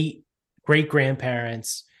have 8 great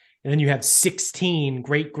grandparents, and then you have 16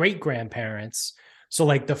 great great grandparents. So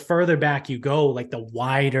like the further back you go, like the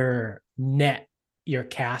wider net you're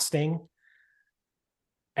casting.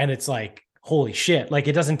 And it's like, holy shit. Like,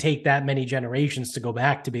 it doesn't take that many generations to go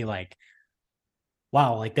back to be like,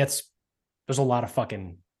 wow, like there's a lot of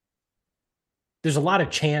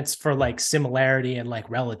chance for like similarity and like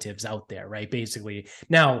relatives out there, right? Basically.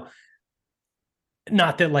 Now,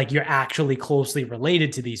 not that like you're actually closely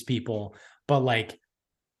related to these people, but like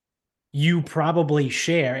you probably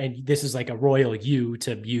share, and this is like a royal you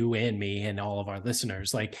to you and me and all of our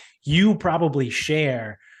listeners, like you probably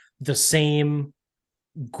share the same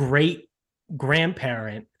great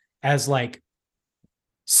grandparent as like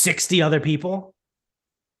 60 other people.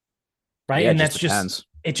 Right. Yeah, and that's just,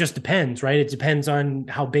 it just depends, right? It depends on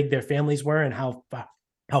how big their families were and how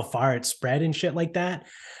far it spread and shit like that.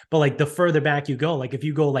 But like the further back you go, like if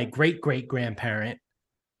you go like great great grandparent,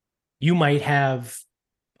 you might have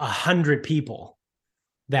 100 people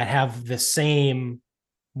that have the same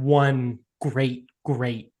one great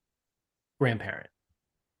great grandparent,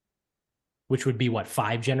 which would be what,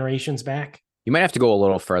 5 generations back? You might have to go a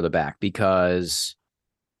little further back because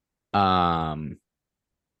I'm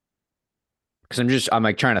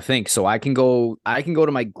like trying to think. So I can go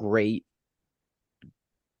to my great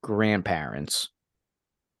grandparents,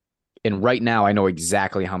 and right now I know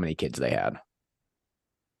exactly how many kids they had.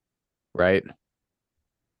 Right.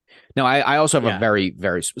 Now I also have a very,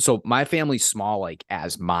 very, so my family's small, like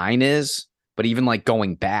as mine is, but even like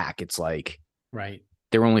going back, it's like, right,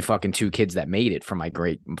 there were only fucking 2 kids that made it from my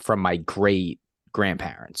great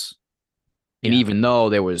grandparents. And even though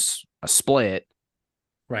there was a split,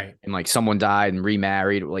 right, and like someone died and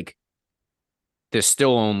remarried, like there's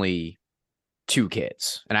still only 2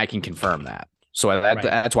 kids, and I can confirm that. So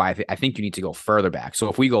that's why I think you need to go further back. So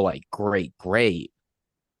if we go like great,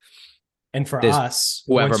 and for us,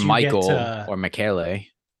 whoever Michael or Michele,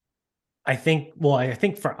 I think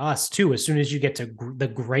for us too, as soon as you get to the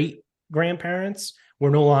great grandparents, we're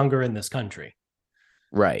no longer in this country.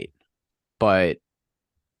 Right. But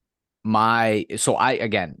I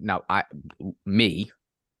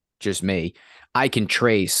can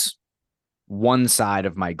trace one side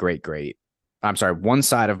of my one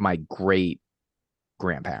side of my great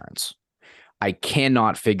grandparents. I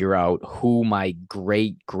cannot figure out who my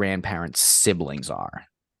great grandparents' siblings are.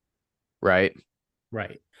 right?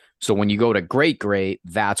 Right. So when you go to great great,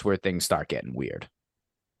 that's where things start getting weird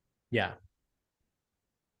Yeah.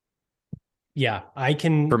 Yeah.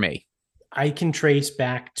 for me. I can trace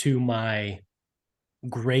back to my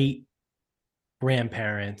great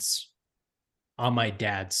grandparents on my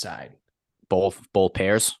dad's side, Both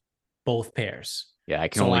pairs. both pairs. Yeah,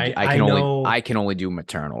 So I can only do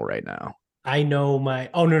maternal right now. I know my,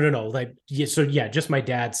 oh, no. Like, yeah, so yeah, just my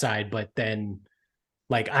dad's side. But then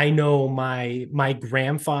like, I know my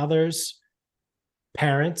grandfather's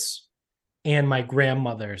parents and my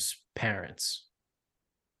grandmother's parents.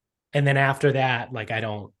 And then after that, like, I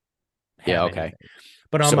don't Yeah, have okay. anything.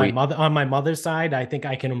 But So we, on my mother's side, I think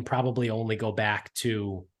I can probably only go back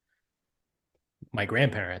to my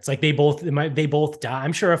grandparents. Like they both died.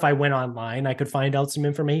 I'm sure if I went online, I could find out some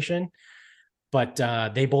information. But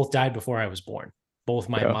they both died before I was born. yeah, Both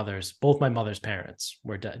my mother's parents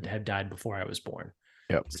had died before I was born.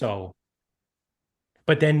 yeah, So,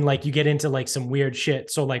 but then like you get into like some weird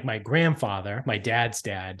shit. So like my grandfather, my dad's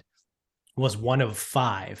dad, was one of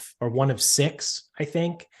five or one of six, I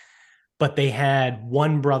think. But they had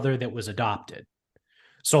one brother that was adopted.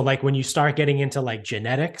 So like when you start getting into like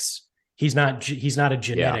genetics, he's not a yeah,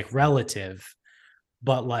 genetic relative,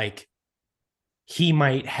 but like he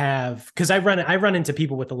might have, because I run into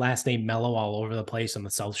people with the last name Mello all over the place on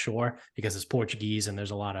the South Shore because it's Portuguese and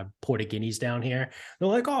there's a lot of Portuguese down here. They're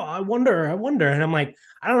like, oh, I wonder, and I'm like,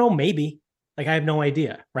 I don't know, maybe. Like I have no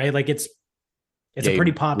idea, right? Like it's yeah. a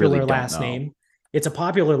pretty You really popular don't last know. name. It's a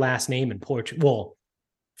popular last name in Portugal. Well,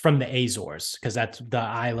 from the Azores, because that's the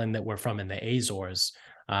island that we're from in the Azores.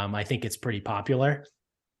 I think it's pretty popular,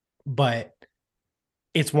 but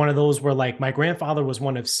it's one of those where like my grandfather was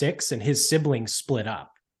one of six and his siblings split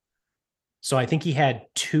up. So I think he had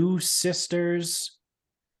two sisters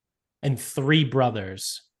and three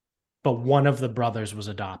brothers, but one of the brothers was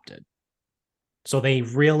adopted. So they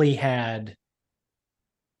really had,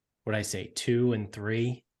 what I say, two and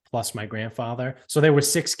three plus my grandfather. So there were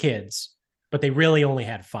six kids, but they really only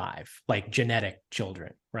had five, like genetic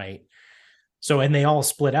children, right? So, and they all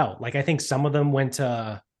split out. Like I think some of them went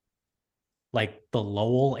to like the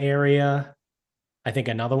Lowell area. I think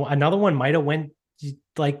another one might have went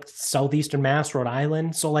like southeastern Mass, Rhode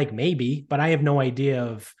Island. So like maybe, but I have no idea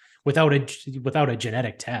of without a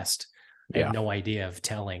genetic test. I have Yeah, no idea of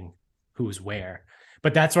telling who's where.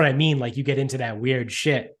 But that's what I mean. Like you get into that weird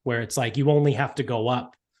shit where it's like you only have to go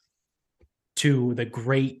up to the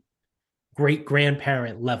great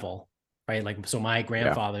grandparent level, right? Like so my yeah,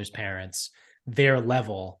 grandfather's parents, their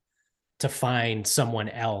level to find someone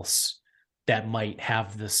else that might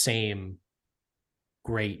have the same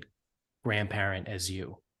great grandparent as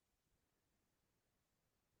you.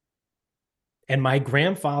 And my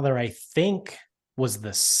grandfather, I think, was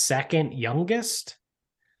the second youngest,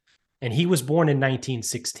 and he was born in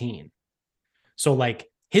 1916. So, like,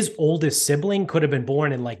 his oldest sibling could have been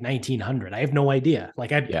born in like 1900. I have no idea.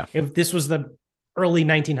 Like, yeah, if this was the early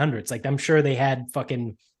 1900s, like, I'm sure they had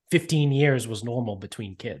fucking 15 years was normal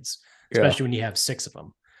between kids, yeah. especially when you have six of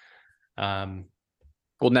them.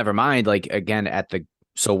 Well, never mind. Like again,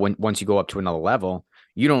 so when once you go up to another level,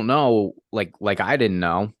 you don't know. Like I didn't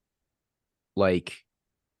know. Like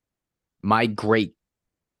my great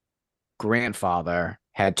grandfather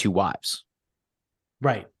had two wives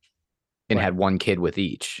Right. and Right. had one kid with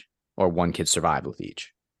each, or one kid survived with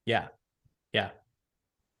each. Yeah. Yeah.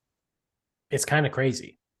 It's kind of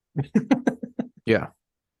crazy. Yeah.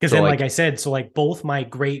 Because So then, like like, I said, so like both my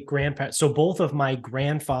great grandparents, so both of my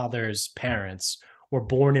grandfather's parents were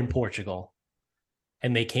born in Portugal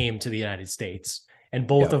and they came to the United States. And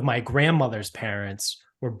both yeah, of my grandmother's parents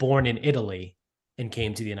were born in Italy and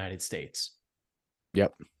came to the United States.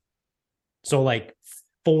 yep, So, like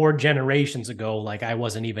 4 generations ago, like I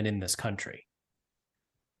wasn't even in this country.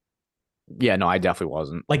 yeah. No, I definitely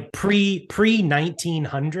wasn't. Like pre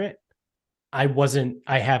 1900,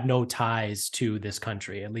 I have no ties to this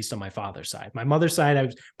country, at least on my father's side. My mother's side, I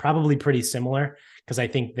was probably pretty similar because I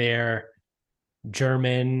think they're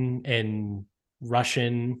German and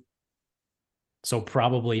Russian. So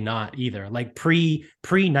probably not either. Like pre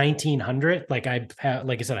 1900, like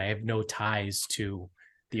like I said, I have no ties to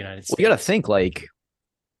the United Well, you got to States. think like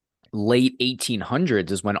late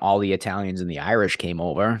 1800s is when all the Italians and the Irish came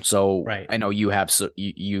over. So Right. I know you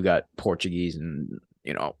got Portuguese and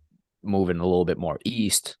moving a little bit more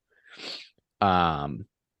east.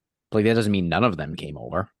 Like that doesn't mean none of them came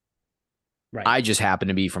over. Right. I just happen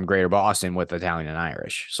to be from Greater Boston with Italian and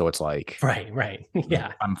Irish, so it's like Right. Right.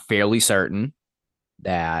 Yeah. I'm fairly certain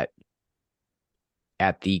that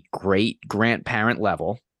at the great grandparent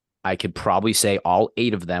level, I could probably say all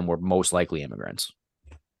eight of them were most likely immigrants.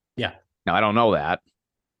 Yeah. Now I don't know that,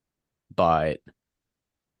 but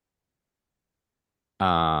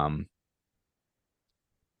um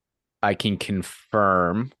I can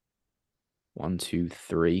confirm one, two,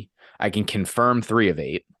 three. I can confirm 3 of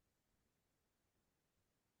 8.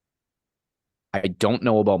 I don't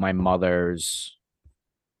know about my mother's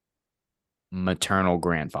maternal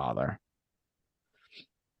grandfather.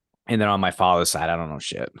 And then on my father's side, I don't know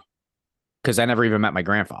shit. Because I never even met my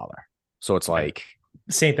grandfather. So it's like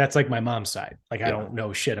Saint, that's like my mom's side. Like I Yeah. don't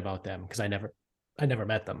know shit about them because I never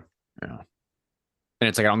met them. Yeah. And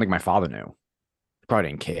it's like I don't think my father knew. He probably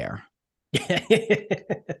didn't care.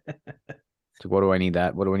 So what do I need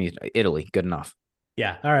that? What do I need? Italy, good enough.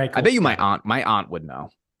 Yeah. All right. Cool. I bet you my aunt would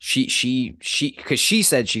know. Because she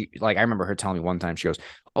said like, I remember her telling me one time, she goes,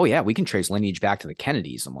 "Oh yeah, we can trace lineage back to the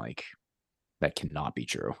Kennedys." I'm like, that cannot be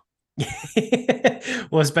true.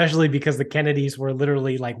 Well, especially because the Kennedys were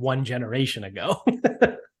literally like one generation ago.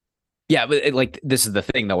 Yeah, but like this is the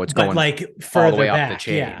thing though. It's but going like all the further way up back. the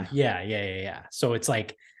chain. Yeah. So it's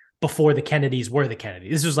like before the Kennedys were the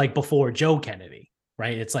Kennedys. This was like before Joe Kennedy,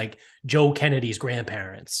 right? It's like Joe Kennedy's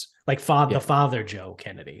grandparents, like the father Joe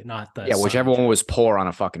Kennedy, not the whichever son one was poor on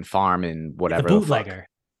a fucking farm in whatever the bootlegger.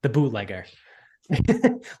 The bootlegger.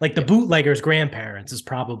 Like the bootlegger's grandparents is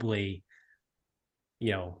probably,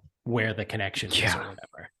 where the connection is or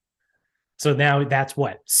whatever. So now that's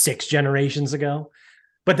what, 6 generations ago?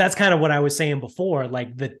 But that's kind of what I was saying before,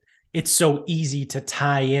 like that it's so easy to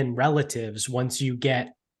tie in relatives once you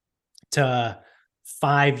get to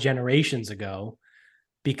 5 generations ago,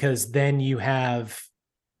 because then you have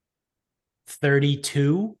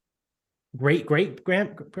 32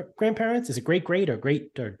 grandparents. Is it great or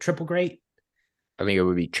great or triple great? I think it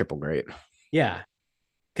would be triple great. Yeah.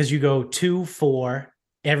 Because you go 2, 4,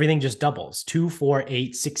 everything just doubles. 2, 4,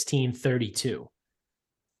 8, 16, 32.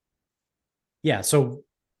 Yeah. So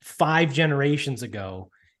 5 generations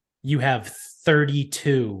ago, you have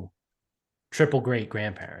 32 triple great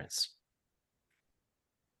grandparents.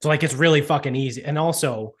 So like it's really fucking easy. And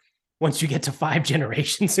also, once you get to 5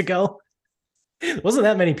 generations ago, there wasn't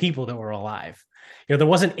that many people that were alive. There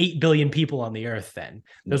wasn't 8 billion people on the earth then.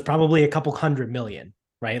 There's probably a couple 100 million,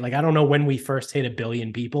 right? Like I don't know when we first hit 1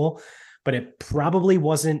 billion people, but it probably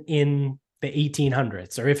wasn't in the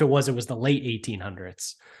 1800s, or if it was the late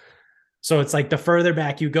 1800s. So it's like the further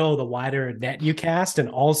back you go, the wider net you cast, and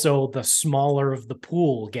also the smaller of the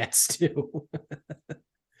pool gets to.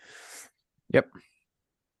 Yep.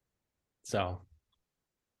 So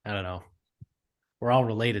I don't know. We're all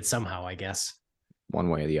related somehow, I guess. One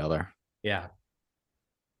way or the other. Yeah.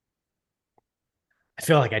 I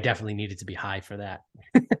feel like I definitely needed to be high for that.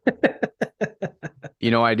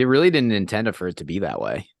 I really didn't intend for it to be that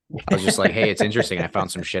way. I was just like, hey, it's interesting. I found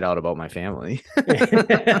some shit out about my family.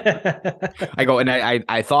 I go, and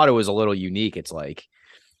I thought it was a little unique. It's like,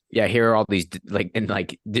 yeah, here are all these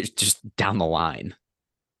just down the line.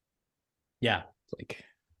 Yeah. It's like,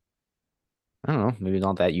 I don't know, maybe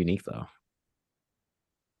not that unique though.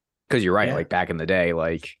 Because you're right. Yeah. Like back in the day,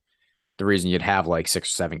 like the reason you'd have like 6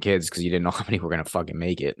 or 7 kids because you didn't know how many were gonna fucking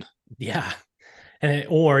make it. Yeah.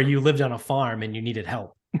 Or you lived on a farm and you needed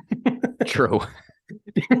help. True.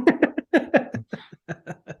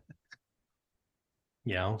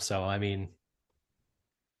 So I mean,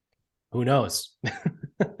 who knows?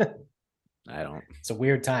 I don't. It's a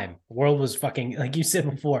weird time. The world was fucking, like you said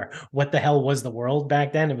before, what the hell was the world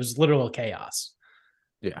back then? It was literal chaos.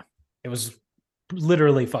 Yeah. It was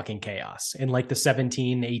literally fucking chaos in like the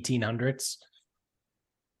 1800s.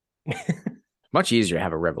 Much easier to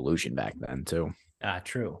have a revolution back then too.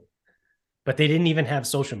 True. But they didn't even have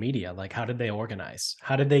social media. Like, how did they organize?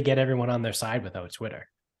 How did they get everyone on their side without Twitter?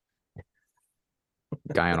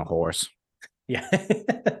 Guy on a horse. Yeah.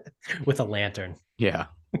 With a lantern. Yeah.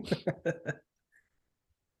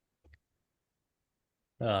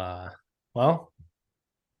 Well,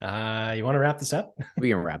 you want to wrap this up? We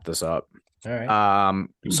can wrap this up. All right.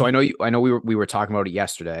 So I know we were talking about it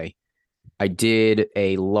yesterday. I did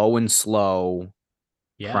a low and slow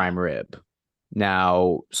prime rib.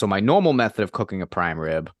 Now, so my normal method of cooking a prime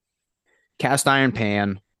rib, cast iron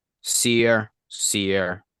pan, sear,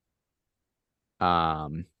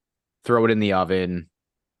 throw it in the oven,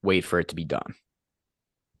 wait for it to be done.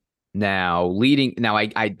 Now,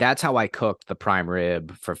 I that's how I cooked the prime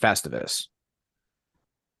rib for Festivus.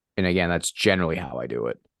 And again, that's generally how I do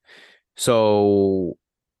it. So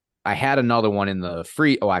I had another one in the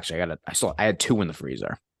Oh, actually, I had 2 in the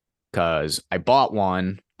freezer because I bought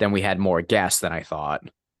one. Then we had more guests than I thought.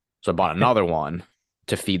 So I bought another one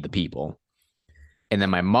to feed the people. And then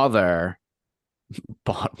my mother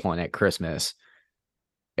bought one at Christmas.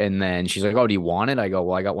 And then she's like, "Oh, do you want it?" I go,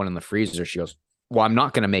 "Well, I got one in the freezer." She goes, "Well, I'm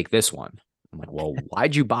not going to make this one." I'm like, "Well,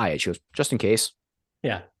 why'd you buy it?" She goes, "Just in case."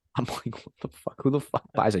 Yeah. I'm like, "What the fuck? Who the fuck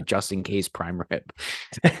buys a just in case prime rib?"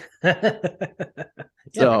 You never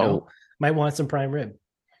know. So, Might want some prime rib.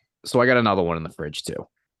 so I got another one in the fridge too,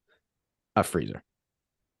 a freezer.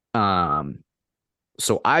 Um,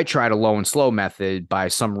 so I tried a low and slow method by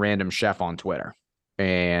some random chef on Twitter.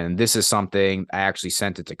 And this is something I actually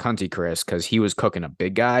sent it to Cunty Chris because he was cooking a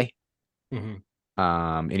big guy. Mm-hmm.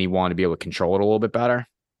 And he wanted to be able to control it a little bit better.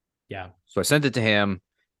 Yeah. So I sent it to him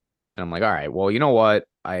and I'm like, all right, well, you know what?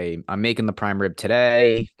 I'm making the prime rib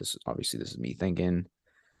today. This is me thinking,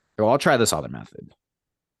 well, I'll try this other method.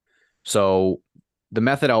 So the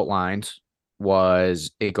method outlined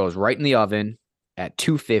was it goes right in the oven at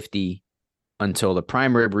 250 until the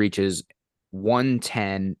prime rib reaches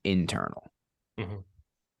 110 internal. Mm-hmm.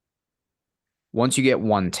 Once you get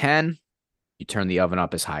 110, you turn the oven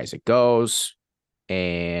up as high as it goes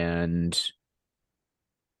and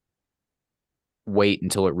wait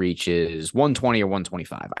until it reaches 120 or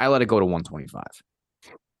 125. I let it go to 125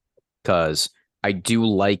 because I do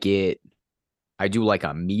like it. I do like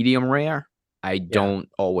a medium rare. I don't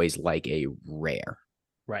always like a rare.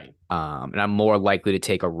 Right. And I'm more likely to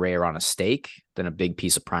take a rare on a steak than a big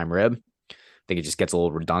piece of prime rib. I think it just gets a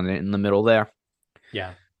little redundant in the middle there.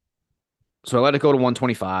 Yeah. So I let it go to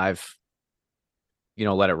 125.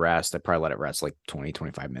 Let it rest. I probably let it rest like 20,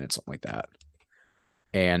 25 minutes, something like that.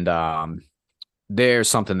 And there's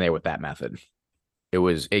something there with that method.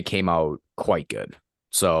 It came out quite good.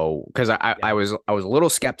 So because I was a little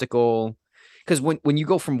skeptical because when you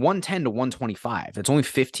go from 110 to 125, it's only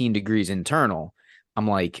 15 degrees internal.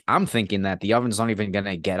 I'm thinking that the oven's not even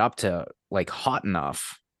gonna get up to like hot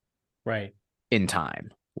enough Right. in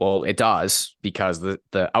time. Well, it does because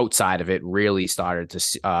the outside of it really started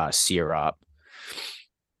to sear up.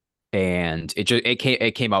 And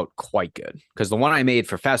it came out quite good because the one I made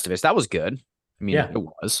for Festivus, that was good. I mean, it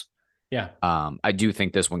was. Yeah. I do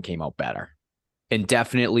think this one came out better and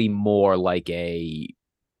definitely more like a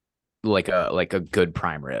good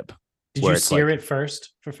prime rib. Did you sear it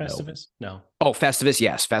first for Festivus? No. Oh, Festivus,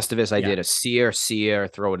 yes. Festivus, I Yeah. did a sear,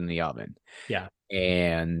 throw it in the oven. Yeah.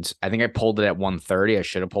 And I think I pulled it at 130. I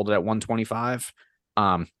should have pulled it at 125.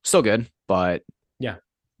 Still good, but yeah,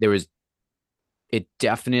 it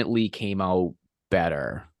definitely came out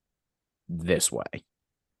better this way.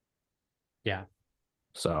 Yeah.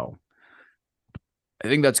 So I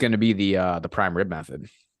think that's going to be the prime rib method.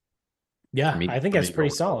 Yeah, I think that's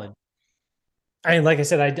pretty solid. I mean, like I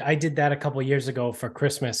said, I did that a couple of years ago for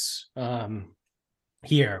Christmas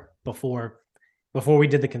here before we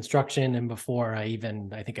did the construction and before I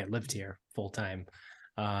think I lived here full time.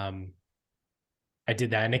 I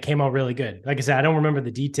did that and it came out really good. Like I said, I don't remember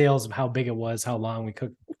the details of how big it was, how long we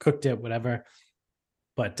cooked it, whatever.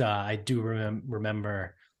 But I do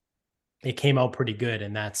remember it came out pretty good,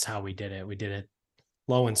 and that's how we did it. We did it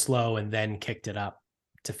low and slow, and then kicked it up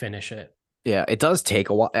to finish it. Yeah, it does take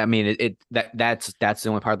a while. I mean, that's the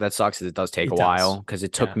only part that sucks is it does take a while because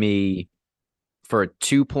it took me for a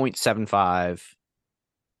 2.75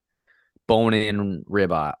 bone-in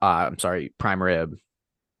rib. I'm sorry, prime rib.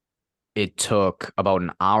 It took about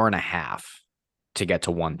an hour and a half to get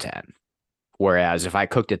to 110. Whereas if I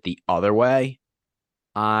cooked it the other way,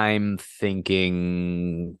 I'm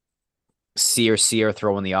thinking sear,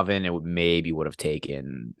 throw in the oven, it would have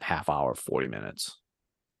taken half hour, 40 minutes.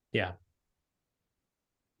 Yeah.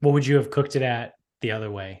 What would you have cooked it at the other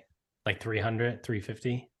way? Like 300,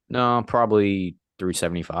 350? No, probably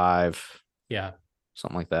 375. Yeah.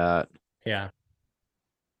 Something like that. Yeah.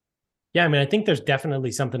 Yeah, I mean, I think there's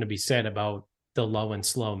definitely something to be said about the low and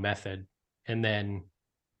slow method. And then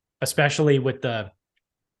especially with the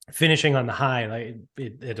finishing on the high, like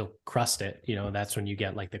it'll crust it, that's when you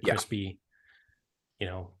get like the crispy,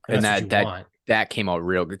 and that came out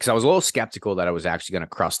real good because I was a little skeptical that I was actually going to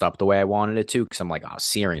crust up the way I wanted it to because I'm like, oh,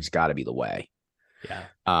 searing's got to be the way. Yeah.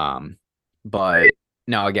 But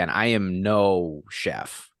now again, I am no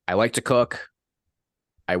chef. I like to cook.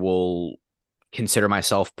 I will consider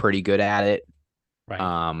myself pretty good at it.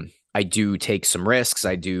 Right. I do take some risks.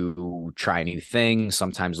 I do try new things.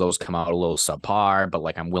 Sometimes those come out a little subpar, but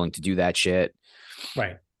like I'm willing to do that shit.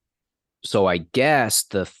 Right. So I guess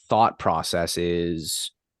the thought process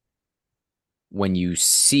is when you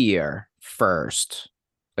sear first,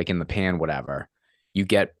 like in the pan, whatever, you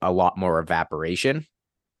get a lot more evaporation,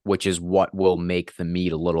 which is what will make the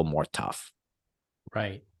meat a little more tough.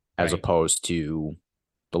 Right. As opposed to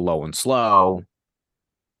the low and slow.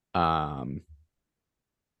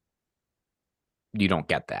 You don't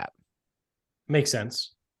get that. Makes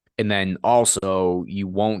sense. And then also you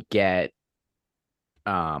won't get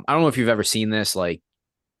I don't know if you've ever seen this, like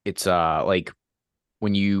it's like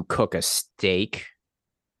when you cook a steak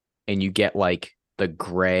and you get like the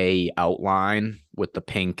gray outline with the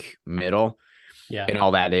pink middle. Yeah. And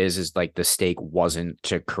all that is like the steak wasn't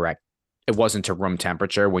to correct, it wasn't to room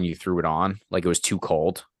temperature when you threw it on. Like it was too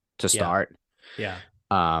cold to start. Yeah.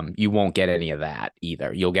 You won't get any of that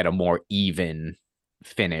either. You'll get a more even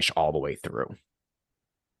finish all the way through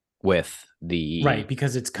with the Right,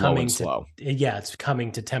 because it's low coming and to slow it's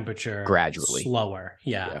coming to temperature gradually. slower.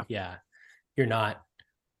 Yeah. You're not,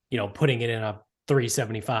 putting it in a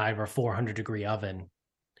 375 or 400 degree oven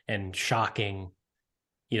and shocking,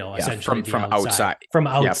 essentially from outside. From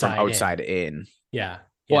outside in. Yeah.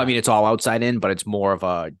 Well, I mean, it's all outside in, but it's more of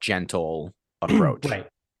a gentle approach.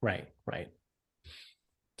 Right.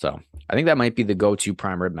 So I think that might be the go-to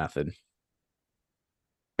prime rib method.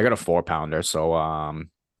 I got a 4-pounder, so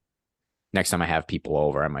next time I have people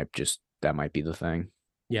over, that might be the thing.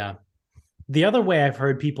 Yeah. The other way I've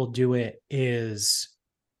heard people do it is,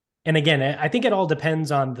 and again, I think it all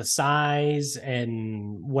depends on the size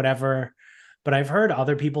and whatever, but I've heard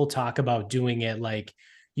other people talk about doing it like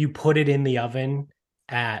you put it in the oven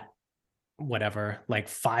at whatever, like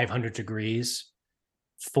 500 degrees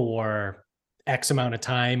for X amount of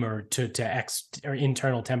time or to X or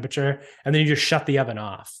internal temperature. And then you just shut the oven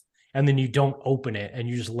off and then you don't open it and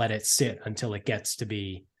you just let it sit until it gets to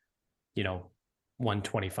be,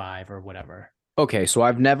 125 or whatever. Okay. So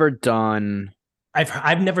I've never done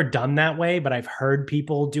that way, but I've heard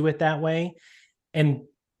people do it that way. And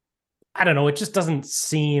I don't know, it just doesn't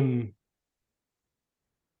seem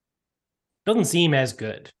as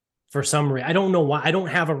good for some reason. I don't know why. I don't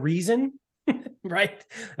have a reason. Right.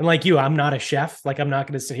 And like you, I'm not a chef. Like, I'm not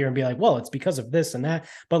going to sit here and be like, well, it's because of this and that.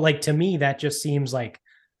 But like, to me, that just seems like,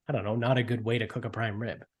 I don't know, not a good way to cook a prime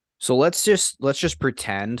rib. So let's just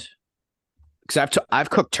pretend, because I've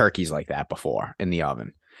cooked turkeys like that before in the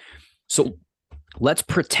oven. So let's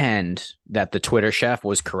pretend that the Twitter chef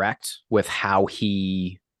was correct with how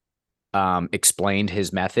he explained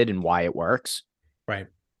his method and why it works. Right.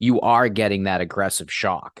 You are getting that aggressive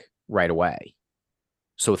shock right away.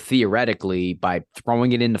 So theoretically, by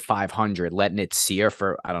throwing it into 500, letting it sear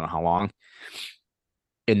for I don't know how long,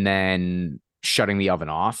 and then shutting the oven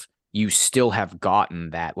off, you still have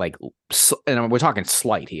gotten that, like, and we're talking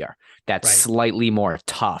slight here, that slightly more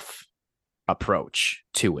tough approach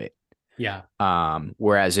to it. Yeah.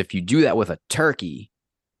 Whereas if you do that with a turkey,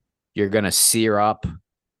 you're gonna sear up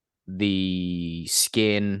the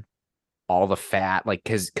skin, all the fat, like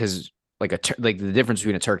because like like the difference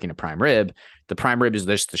between a turkey and a prime rib, the prime rib is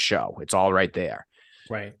just the show. It's all right there.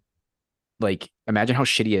 Right. Like imagine how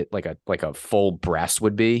shitty it like a full breast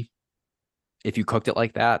would be if you cooked it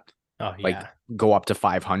like that. Oh yeah. Like go up to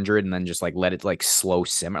 500 and then just like let it like slow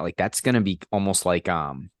simmer. Like that's gonna be almost like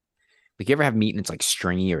you ever have meat and it's like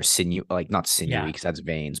stringy or sinew, like not sinewy because that's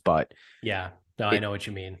veins, but yeah. No, I know what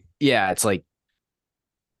you mean. Yeah, it's like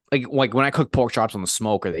when I cook pork chops on the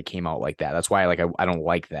smoker, they came out like that. That's why I don't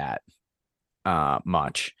like that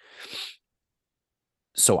much.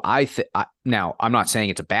 So now I'm not saying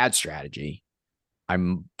it's a bad strategy.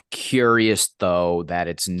 I'm curious though that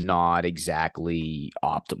it's not exactly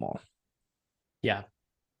optimal. Yeah.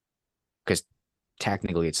 Because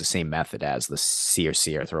technically it's the same method as the sear,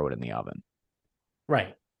 throw it in the oven.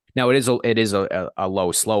 Right. Now it is a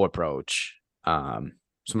low, slow approach. So I'm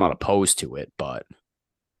not opposed to it, but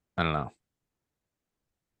I don't know.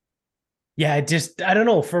 Yeah, I don't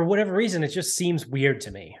know. For whatever reason, it just seems weird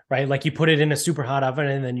to me, right? Like you put it in a super hot oven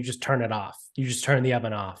and then you just turn it off. You just turn the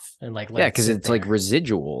oven off and like let because it's like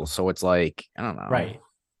residual. So it's like, I don't know. Right.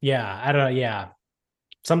 Yeah. I don't know. Yeah.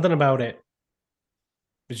 Something about it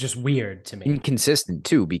is just weird to me. Inconsistent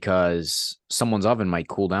too, because someone's oven might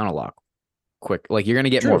cool down a lot quick. Like you're going to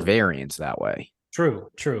get more variance that way. True.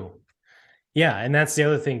 Yeah. And that's the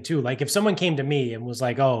other thing too. Like if someone came to me and was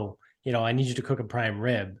like, oh, I need you to cook a prime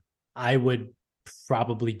rib, I would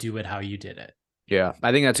probably do it how you did it. Yeah.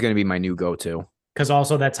 I think that's going to be my new go-to. Because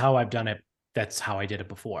also that's how I've done it. That's how I did it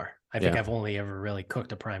before. I think I've only ever really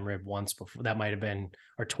cooked a prime rib once before. That might've been,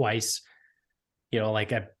 or twice, I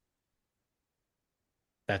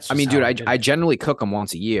mean, dude, I generally cook them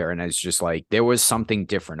once a year, and it's just like there was something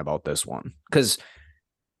different about this one. Because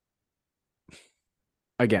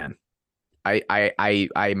again,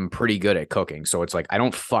 I'm pretty good at cooking, so it's like I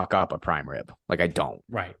don't fuck up a prime rib. Like I don't.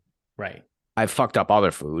 Right. I've fucked up other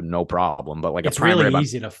food, no problem. But like it's a prime really rib,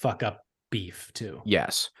 easy to fuck up beef too.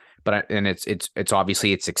 Yes, but it's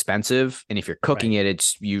obviously it's expensive, and if you're cooking it,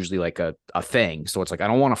 it's usually like a thing. So it's like I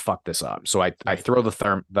don't want to fuck this up. So I throw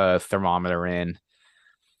the thermometer in.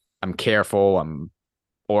 I'm careful, I'm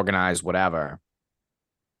organized, whatever.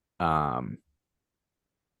 Um,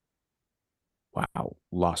 wow,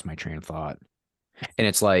 lost my train of thought. And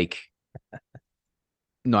it's like,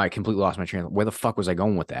 no, I completely lost my train of thought. Where the fuck was I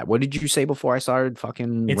going with that? What did you say before I started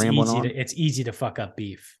fucking rambling on? It's easy to fuck up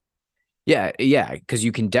beef. Yeah, yeah, because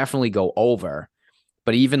you can definitely go over,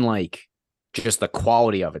 but even like just the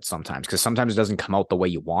quality of it sometimes, because sometimes it doesn't come out the way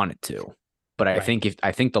you want it to. But Right.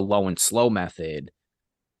 I think the low and slow method,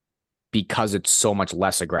 because it's so much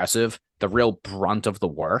less aggressive, the real brunt of the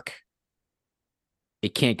work,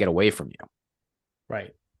 it can't get away from you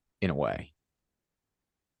Right. in a way.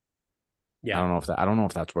 Yeah. I don't know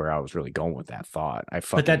if that's where I was really going with that thought.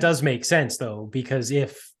 But that does make sense though, because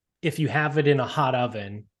if you have it in a hot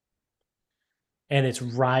oven and it's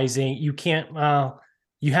rising, you can't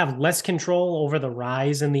you have less control over the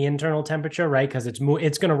rise in the internal temperature, right? Because it's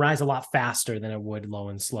going to rise a lot faster than it would low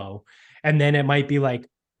and slow. And then it might be like,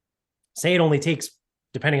 say it only takes,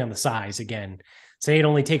 depending on the size again, say it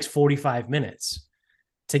only takes 45 minutes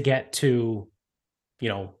to get to,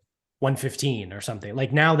 115 or something.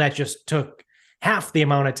 Like now that just took half the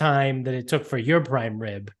amount of time that it took for your prime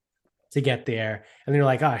rib to get there. And then you're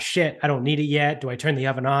like, oh shit, I don't need it yet. Do I turn the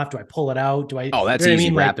oven off? Do I pull it out? Do I, Oh, you that's know what I easy.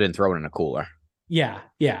 mean? Wrap Like, it and throw it in a cooler. yeah,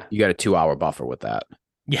 yeah, You got a 2 hour buffer with that.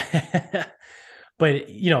 yeah. But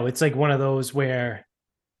it's like one of those where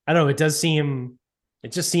I don't know, it just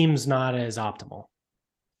seems not as optimal.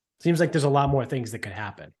 Seems like there's a lot more things that could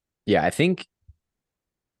happen. Yeah, I think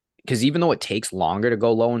because even though it takes longer to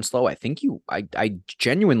go low and slow, I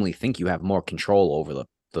genuinely think you have more control over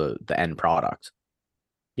the end product.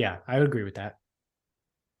 Yeah, I would agree with that.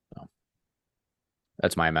 So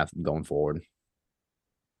that's my method going forward.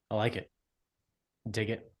 I like it.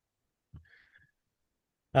 Dig it.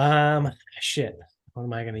 Shit. What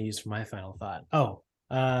am I going to use for my final thought? Oh,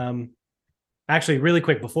 actually, really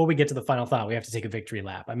quick before we get to the final thought, we have to take a victory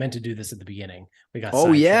lap. I meant to do this at the beginning. We got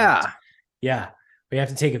Oh sidetracked. yeah, Yeah, we have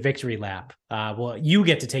to take a victory lap. Well, you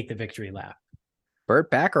get to take the victory lap. Burt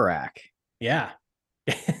Bacharach Yeah.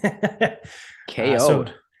 KO'd. So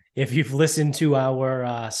if you've listened to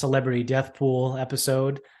our celebrity death pool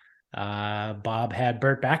episode, Bob had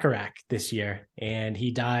Burt Bacharach this year, and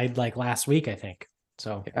he died like last week, I think.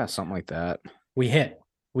 So Yeah, something like that. we hit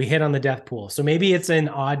on the death pool. So maybe it's in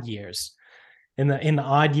odd years. In the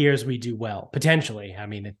odd years, we do well potentially. I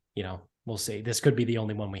mean, we'll see. This could be the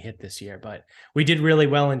only one we hit this year, but we did really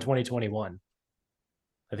well in 2021.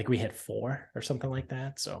 I think we hit 4 or something like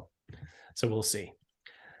that. So we'll see.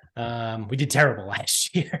 We did terrible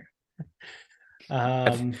last year.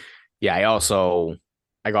 Yeah,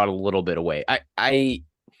 I got a little bit away. I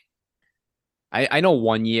know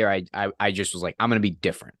one year I just was like, I'm gonna be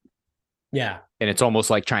different. Yeah. And it's almost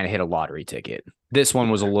like trying to hit a lottery ticket. This one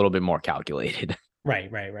was a little bit more calculated. Right.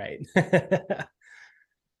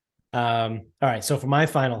 All right. So for my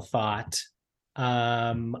final thought,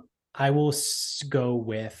 I will go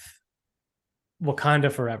with Wakanda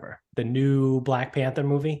Forever, the new Black Panther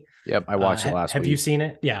movie. Yep, I watched it last week. Have you seen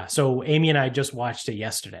it? Yeah. So Amy and I just watched it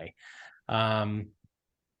yesterday. I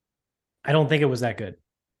don't think it was that good.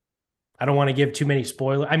 I don't want to give too many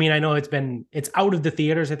spoilers. I mean, I know it's out of the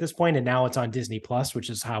theaters at this point, and now it's on Disney Plus,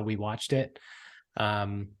 which is how we watched it.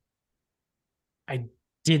 I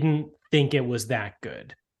didn't think it was that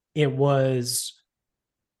good. It was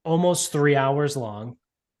almost 3 hours long.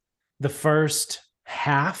 The first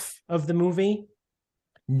half of the movie,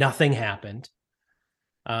 nothing happened.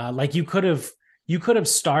 Like you could have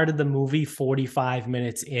started the movie 45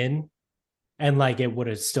 minutes in, and like it would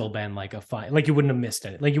have still been like a fun, like you wouldn't have missed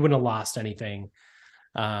it, like you wouldn't have lost anything.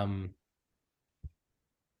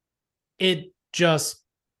 It just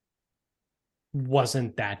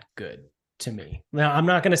wasn't that good to me. Now, I'm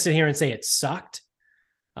not going to sit here and say it sucked.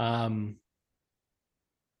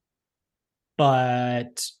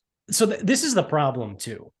 But so this is the problem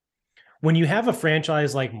too. When you have a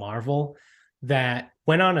franchise like Marvel that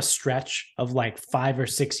went on a stretch of like 5 or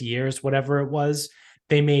 6 years, whatever it was,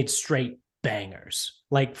 they made straight bangers.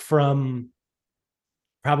 Like from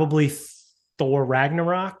probably Thor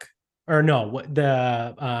Ragnarok, or no,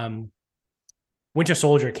 the Winter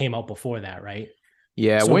Soldier came out before that, right?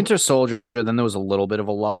 Yeah, So, Winter Soldier, then there was a little bit of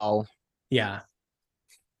a lull. yeah.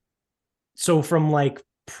 So from like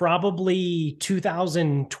probably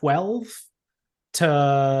 2012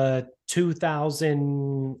 to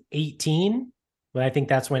 2018, but I think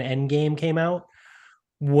that's when Endgame came out,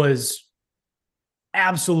 was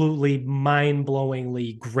absolutely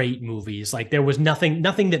mind-blowingly great movies. Like there was nothing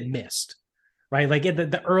that missed, right? Like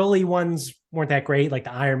the early ones weren't that great, like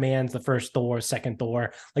the Iron Mans, the first Thor, second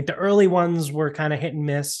Thor. Like the early ones were kind of hit and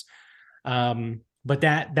miss. But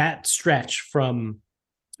that stretch from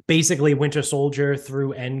basically Winter Soldier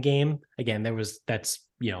through Endgame, again, there was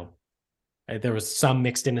some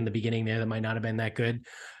mixed in the beginning there that might not have been that good.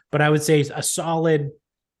 But I would say a solid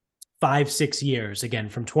 5-6 years, again,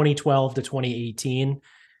 from 2012 to 2018,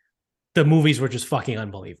 the movies were just fucking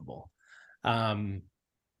unbelievable. So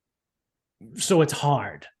it's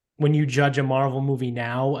hard when you judge a Marvel movie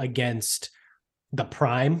now against the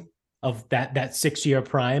prime of that 6-year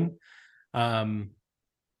prime.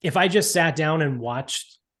 If I just sat down and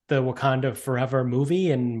watched the Wakanda Forever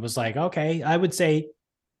movie and was like, okay, I would say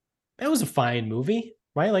it was a fine movie,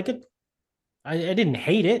 right? Like I didn't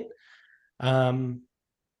hate it. But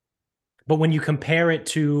when you compare it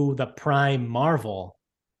to the prime Marvel,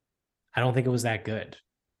 I don't think it was that good.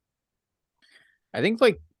 I think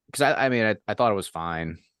like because I mean I thought it was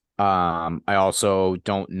fine. I also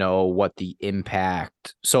don't know what the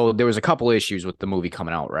impact. So there was a couple issues with the movie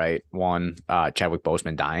coming out, right? One, Chadwick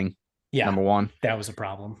Boseman dying. Yeah, number one. That was a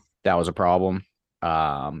problem. That was a problem.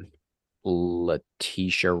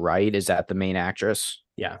 Letitia Wright, is that the main actress?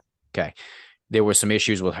 Yeah. Okay. There were some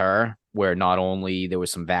issues with her where not only there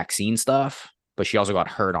was some vaccine stuff, but she also got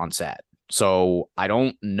hurt on set. So I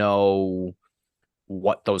don't know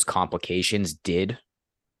what those complications did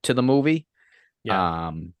to the movie.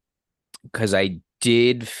 Yeah. Because I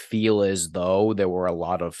did feel as though there were a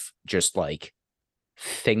lot of just like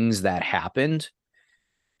things that happened.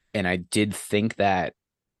 And I did think that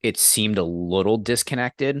it seemed a little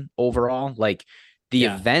disconnected overall. Like the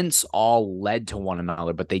events all led to one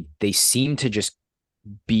another, but they seem to just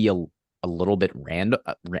be a little bit random.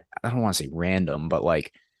 I don't want to say random, but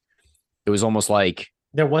like it was almost like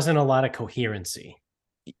there wasn't a lot of coherency.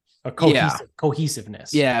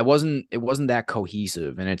 Cohesiveness. Yeah, it wasn't that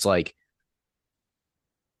cohesive. And it's like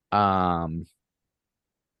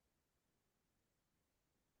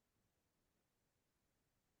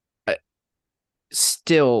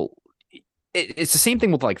still it's the same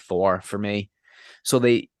thing with like Thor for me. So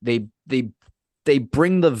they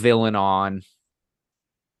bring the villain on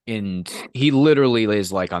and he literally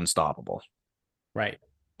is like unstoppable. Right.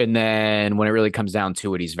 And then when it really comes down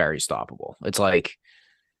to it, he's very stoppable. It's like,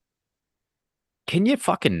 can you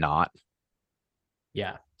fucking not?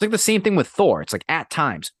 Yeah. It's like the same thing with Thor. It's like at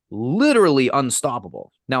times literally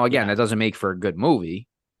unstoppable. Now, again, that doesn't make for a good movie.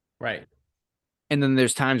 Right. And then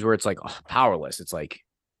there's times where it's like powerless. It's like,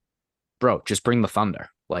 bro, just bring the thunder.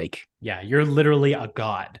 Like, yeah, you're literally a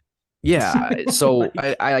god. Yeah. So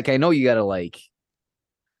I know you gotta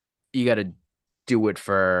do it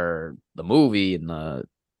for the movie and the,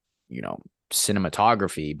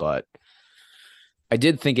 cinematography, but I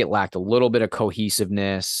did think it lacked a little bit of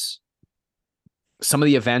cohesiveness. Some of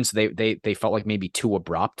the events they felt like maybe too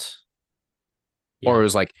abrupt. Yeah. Or it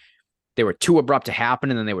was like they were too abrupt to happen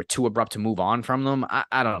and then they were too abrupt to move on from them.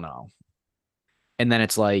 I don't know. And then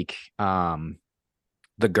it's like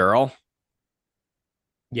the girl.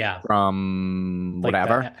 Yeah. From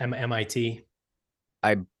whatever. Like MIT.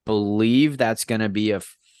 I believe that's going to be a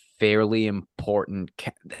fairly important.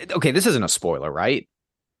 Okay, this isn't a spoiler, right?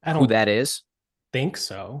 I don't Who that is? Think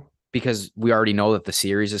so. Because we already know that the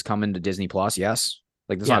series is coming to Disney Plus. Yes.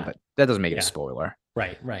 Like that's not that doesn't make it a spoiler.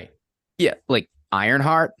 Right. Yeah. Like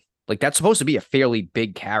Ironheart, like that's supposed to be a fairly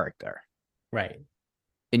big character. Right.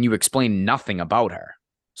 And you explain nothing about her.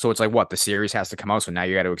 So it's like, what, the series has to come out, so now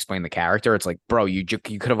you got to explain the character. It's like, bro, you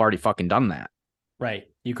could have already fucking done that. Right.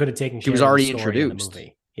 You could have taken. She was already introduced.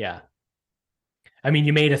 In yeah. I mean,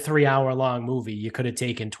 you made a 3-hour-long movie. You could have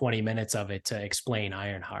taken 20 minutes of it to explain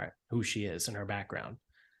Ironheart, who she is, and her background.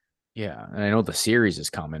 Yeah, and I know the series is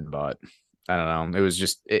coming, but I don't know. It was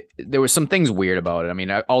just there was some things weird about it. I mean,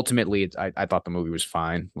 ultimately, I thought the movie was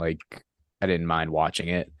fine. Like, I didn't mind watching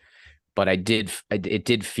it, but it did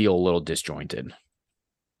feel a little disjointed.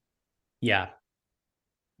 Yeah,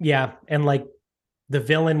 and like the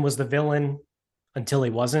villain was the villain until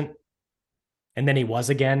he wasn't, and then he was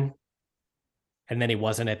again, and then he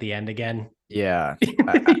wasn't at the end again. Yeah, you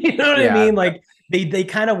know what I mean? Like they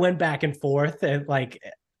kind of went back and forth, and like.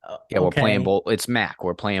 Yeah, we're playing both. It's Mac.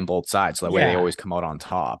 We're playing both sides. So that way they always come out on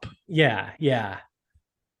top. Yeah.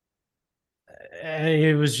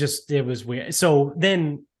 It was weird. So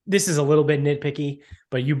then this is a little bit nitpicky,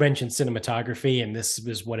 but you mentioned cinematography, and this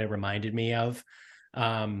is what it reminded me of.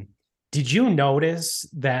 Did you notice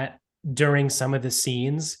that during some of the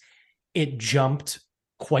scenes, it jumped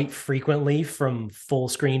quite frequently from full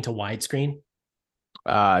screen to widescreen?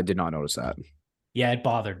 I did not notice that. Yeah, it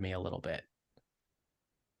bothered me a little bit.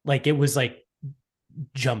 Like it was like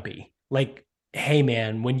jumpy. Like, hey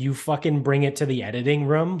man, when you fucking bring it to the editing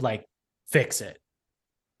room, like fix it.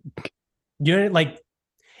 You know, like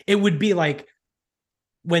it would be like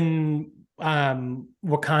Wakanda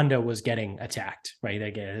was getting attacked, right?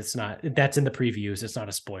 Again, it's not, that's in the previews, it's not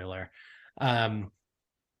a spoiler.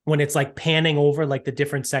 When it's like panning over like the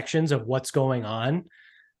different sections of what's going on,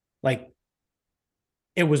 like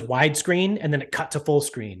it was widescreen and then it cut to full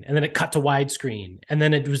screen and then it cut to widescreen and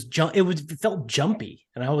then it felt jumpy,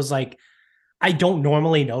 and I was like, I don't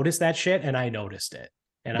normally notice that shit, and I noticed it,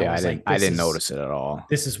 and I Yeah, was like, I didn't notice it at all.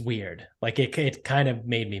 this is weird. Like it kind of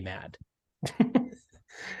made me mad.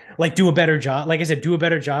 Like, do a better job. Like I said, do a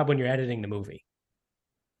better job when you're editing the movie.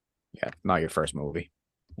 Yeah, not your first movie.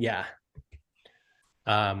 Yeah.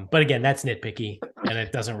 But again, that's nitpicky, and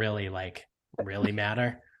it doesn't really really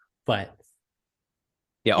matter. But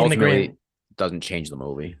yeah, ultimately, it doesn't change the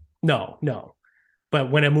movie. No.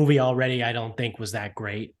 But when a movie already, I don't think was that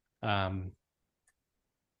great.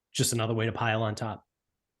 Just another way to pile on top.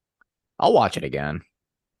 I'll watch it again.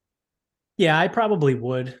 Yeah, I probably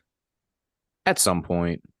would at some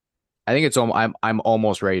point. I think I'm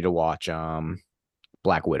almost ready to watch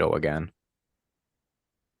Black Widow again.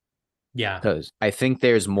 Yeah, because I think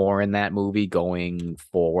there's more in that movie going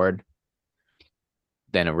forward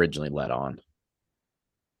than originally let on.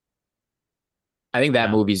 I think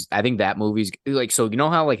that movie's like, so you know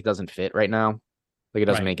how like it doesn't fit right now, like it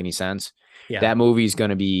doesn't make any sense. Yeah, that movie's going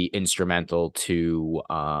to be instrumental to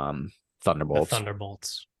Thunderbolts. The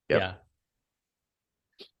Thunderbolts. Yep.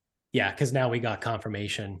 Yeah, because now we got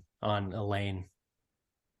confirmation on Elaine,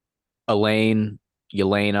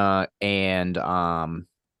 Yelena, and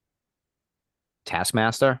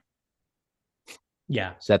Taskmaster.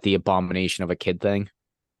 Yeah. Is that the abomination of a kid thing?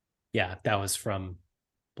 Yeah, that was from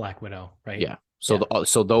Black Widow, right? Yeah. So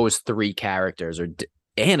so those three characters are,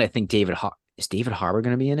 and I think is David Harbour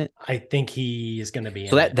going to be in it? I think he is going to be.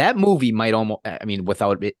 So that movie might almost, I mean,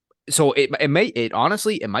 without it, so it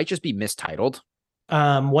honestly, it might just be mistitled.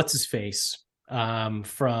 What's his face? From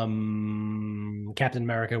Captain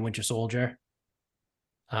America: Winter Soldier.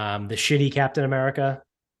 The shitty Captain America.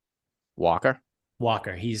 Walker.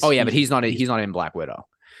 But he's not in Black Widow.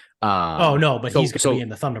 But he's going to be in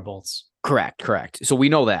the Thunderbolts. Correct. So we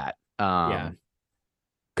know that. Yeah.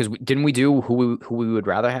 Because didn't we do who we would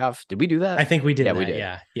rather have? Did we do that? I think we did. Yeah, we did.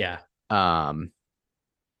 Yeah.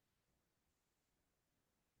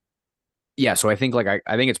 Yeah, so I think I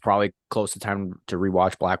think it's probably close to time to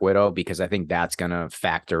rewatch Black Widow, because I think that's gonna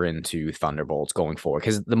factor into Thunderbolts going forward.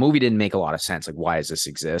 Because the movie didn't make a lot of sense. Like, why does this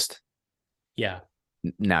exist? Yeah.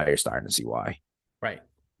 Now you're starting to see why. Right.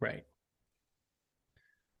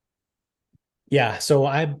 Yeah, so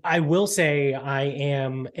I will say I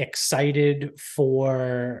am excited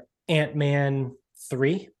for Ant-Man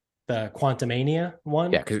 3, the Quantumania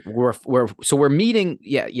one. Yeah, because we're meeting.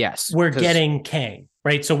 Yeah, yes, we're getting Kang,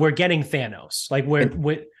 right? So we're getting Thanos. Like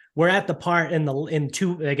we're at the part in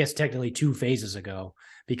two, I guess technically 2 phases ago,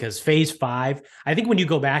 because phase 5. I think when you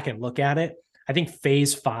go back and look at it, I think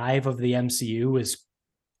phase 5 of the MCU is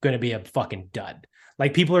going to be a fucking dud.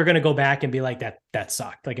 Like, people are going to go back and be like, that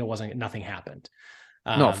sucked. Like, nothing happened.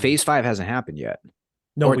 No, phase 5 hasn't happened yet.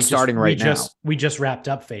 No, or it's starting right now. We just wrapped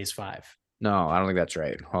up phase 5. No, I don't think that's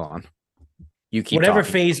right. Hold on. You keep whatever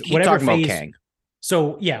talking. phase. Keep whatever talking phase. About Kang.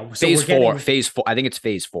 So yeah. So phase 4. Phase 4. I think it's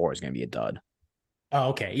phase 4 is going to be a dud. Oh,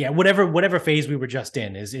 okay. Yeah. Whatever phase we were just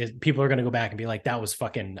in is people are going to go back and be like, that was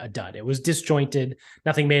fucking a dud. It was disjointed.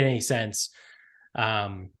 Nothing made any sense.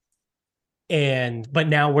 But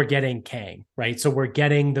now we're getting Kang, right? So we're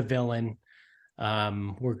getting the villain.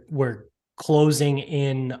 We're closing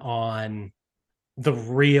in on the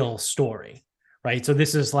real story, right? So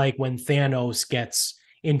this is like when Thanos gets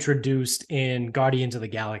introduced in Guardians of the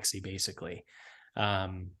Galaxy, basically.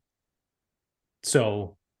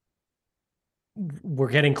 So we're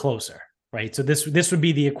getting closer, right? So this would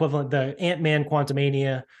be the equivalent. The Ant-Man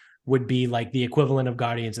Quantumania would be like the equivalent of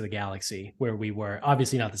Guardians of the Galaxy, where we were,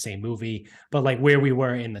 obviously not the same movie, but like where we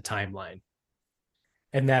were in the timeline.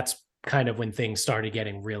 And that's kind of when things started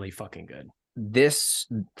getting really fucking good. This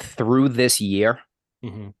through this year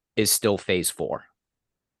is still phase 4.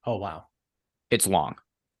 Oh, wow. It's long.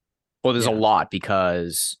 Well, there's a lot,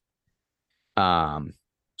 because so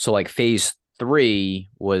like phase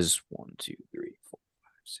 3 was 1, 2, 3, 4,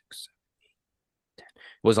 5, 6, 7, 8, 10.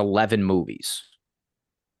 It was 11 movies.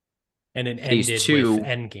 And it ended with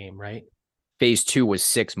Endgame, right? Phase 2 was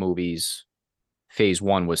 6 movies. Phase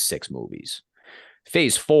 1 was 6 movies.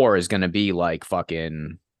 Phase 4 is going to be like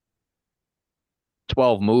fucking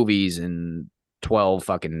 12 movies and 12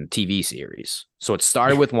 fucking TV series. So it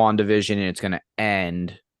started with WandaVision and it's going to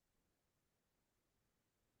end.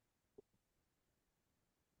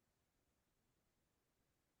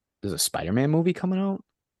 There's a Spider-Man movie coming out.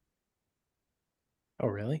 Oh,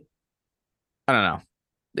 really? I don't know.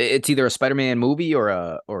 It's either a Spider-Man movie or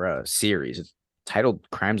a series. It's titled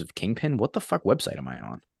Crimes of Kingpin. What the fuck website am I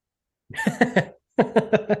on?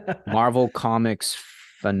 Marvel Comics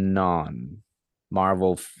Phenon.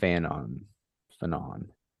 Marvel Phanon. Phenon.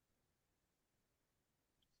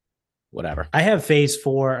 Whatever. I have phase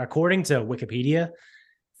 4, according to Wikipedia,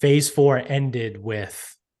 phase 4 ended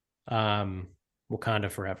with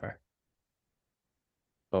Wakanda Forever.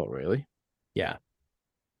 Oh, really? Yeah.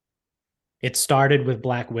 It started with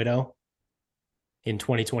Black Widow in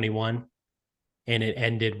 2021, and it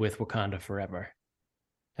ended with Wakanda Forever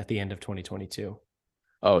at the end of 2022.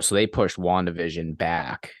 Oh, so they pushed WandaVision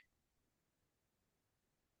back.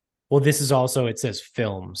 Well, this is also, it says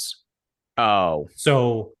films. Oh.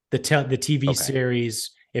 So the TV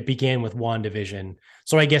series, it began with WandaVision.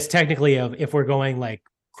 So I guess technically, if we're going like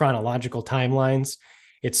chronological timelines,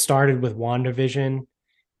 it started with WandaVision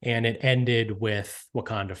and it ended with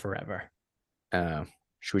Wakanda Forever.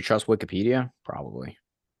 Should we trust Wikipedia? Probably.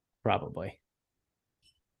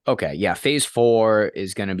 Okay, yeah. Phase 4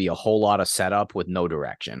 is going to be a whole lot of setup with no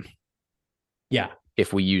direction. Yeah.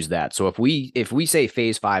 If we use that. So if we say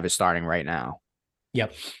phase 5 is starting right now.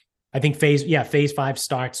 Yep. I think phase 5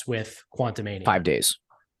 starts with Quantumania. 5 days.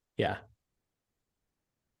 Yeah.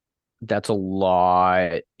 That's a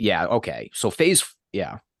lot. Yeah, okay. So phase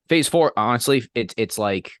 4, honestly, it's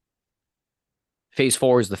like phase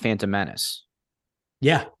 4 is the Phantom Menace.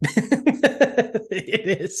 Yeah.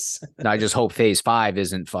 It is. And I just hope phase 5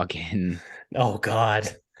 isn't fucking. Oh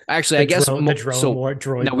God. Actually, I guess the drone war,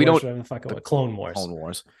 droid no, we wars, don't. The Clone Wars. Clone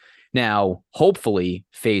Wars. Now, hopefully,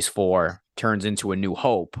 phase 4 turns into A New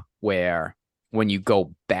Hope, where when you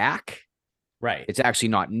go back, right, it's actually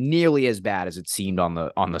not nearly as bad as it seemed on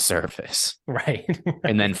the surface. Right.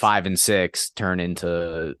 And then 5 and 6 turn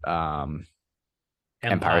into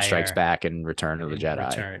Empire Strikes Back and Return of the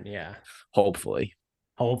Jedi. Yeah. Hopefully.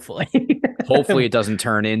 Hopefully it doesn't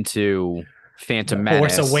turn into Phantom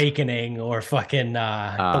Menace, Force Awakening, or fucking The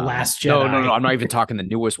Last Jedi. No. I'm not even talking the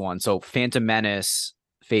newest one. So Phantom Menace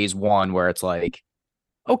phase 1, where it's like,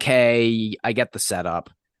 okay, I get the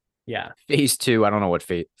setup. Yeah. Phase 2, I don't know what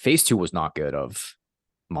phase 2 was not good of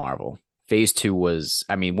Marvel. Phase 2 was,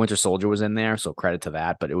 I mean, Winter Soldier was in there, so credit to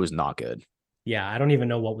that, but it was not good. Yeah, I don't even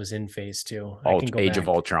know what was in phase 2. Age of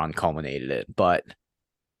Ultron culminated it, but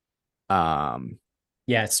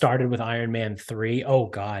yeah, it started with Iron Man 3. Oh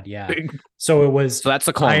God, yeah. So that's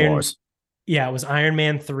the Clone Wars. Yeah, it was Iron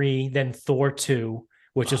Man 3, then Thor 2,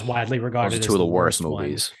 which is widely regarded as two of the worst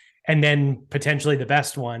movies. And then potentially the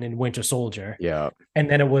best one in Winter Soldier. Yeah. And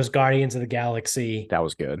then it was Guardians of the Galaxy. That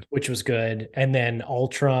was good. Which was good. And then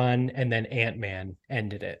Ultron and then Ant-Man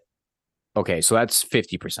ended it. Okay, so that's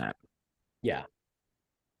 50%. Yeah.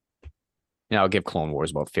 Yeah, I'll give Clone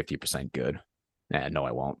Wars about 50% good. No,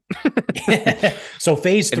 I won't. So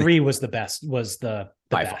phase 3 was the best, was the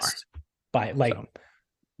by best. Far. By like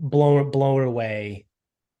blown away.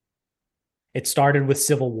 It started with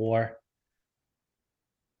Civil War.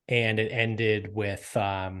 And it ended with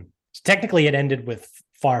technically it ended with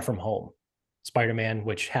Far From Home, Spider-Man,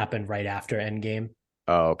 which happened right after Endgame.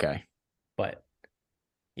 Oh, okay. But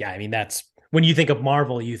yeah, I mean, that's when you think of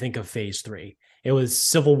Marvel, you think of phase 3. It was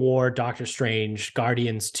Civil War, Doctor Strange,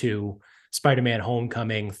 Guardians 2, Spider-Man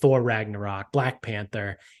Homecoming, Thor Ragnarok, Black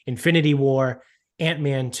Panther, Infinity War,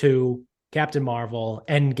 Ant-Man 2, Captain Marvel,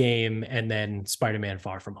 Endgame, and then Spider-Man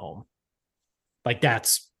Far From Home. Like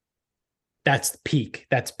that's the peak.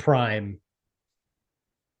 That's prime.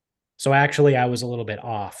 So actually, I was a little bit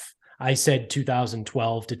off. I said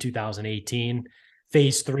 2012 to 2018.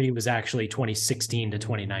 Phase 3 was actually 2016 to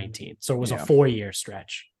 2019. So it was a 4-year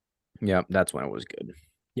stretch. Yeah, that's when it was good.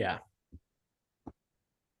 Yeah.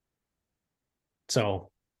 So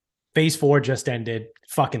phase 4 just ended.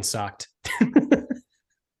 Fucking sucked.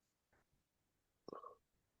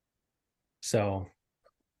 So.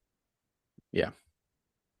 Yeah.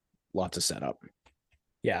 Lots of setup.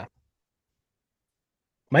 Yeah.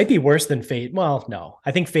 Might be worse than phase. Well, no,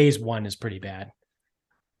 I think phase 1 is pretty bad.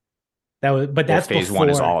 That's phase before, 1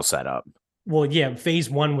 is all set up. Well, yeah, phase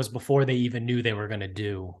 1 was before they even knew they were going to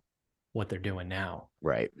do what they're doing now.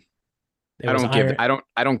 Right. I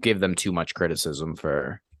don't give them too much criticism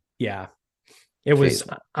for. Yeah. It was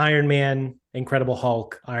Iron Man, Incredible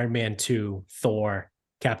Hulk, Iron Man 2, Thor,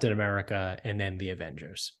 Captain America, and then the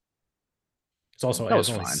Avengers. It's also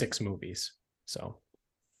only 6 movies. So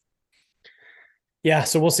yeah,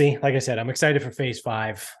 so we'll see. Like I said, I'm excited for phase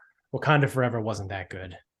 5. Wakanda Forever wasn't that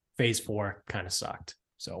good. Phase 4 kind of sucked.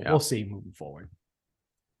 So we'll see moving forward.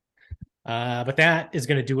 But that is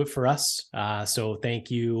going to do it for us. So thank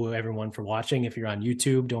you everyone for watching. If you're on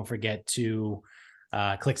YouTube, don't forget to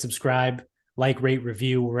click subscribe, like, rate,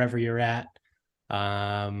 review wherever you're at.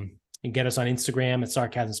 And get us on Instagram at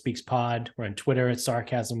Sarcasm Speaks Pod. We're on Twitter at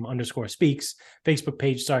Sarcasm_Speaks. Facebook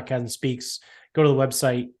page Sarcasm Speaks. Go to the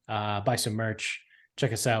website, buy some merch,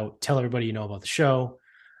 check us out, tell everybody you know about the show.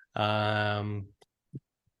 Thank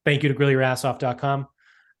you to grillyourassoff.com.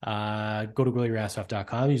 Go to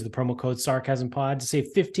grillyourassoff.com. Use the promo code SarcasmPod to save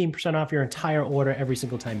 15% off your entire order every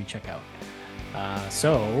single time you check out.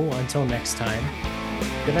 So until next time,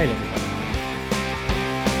 good night, everybody.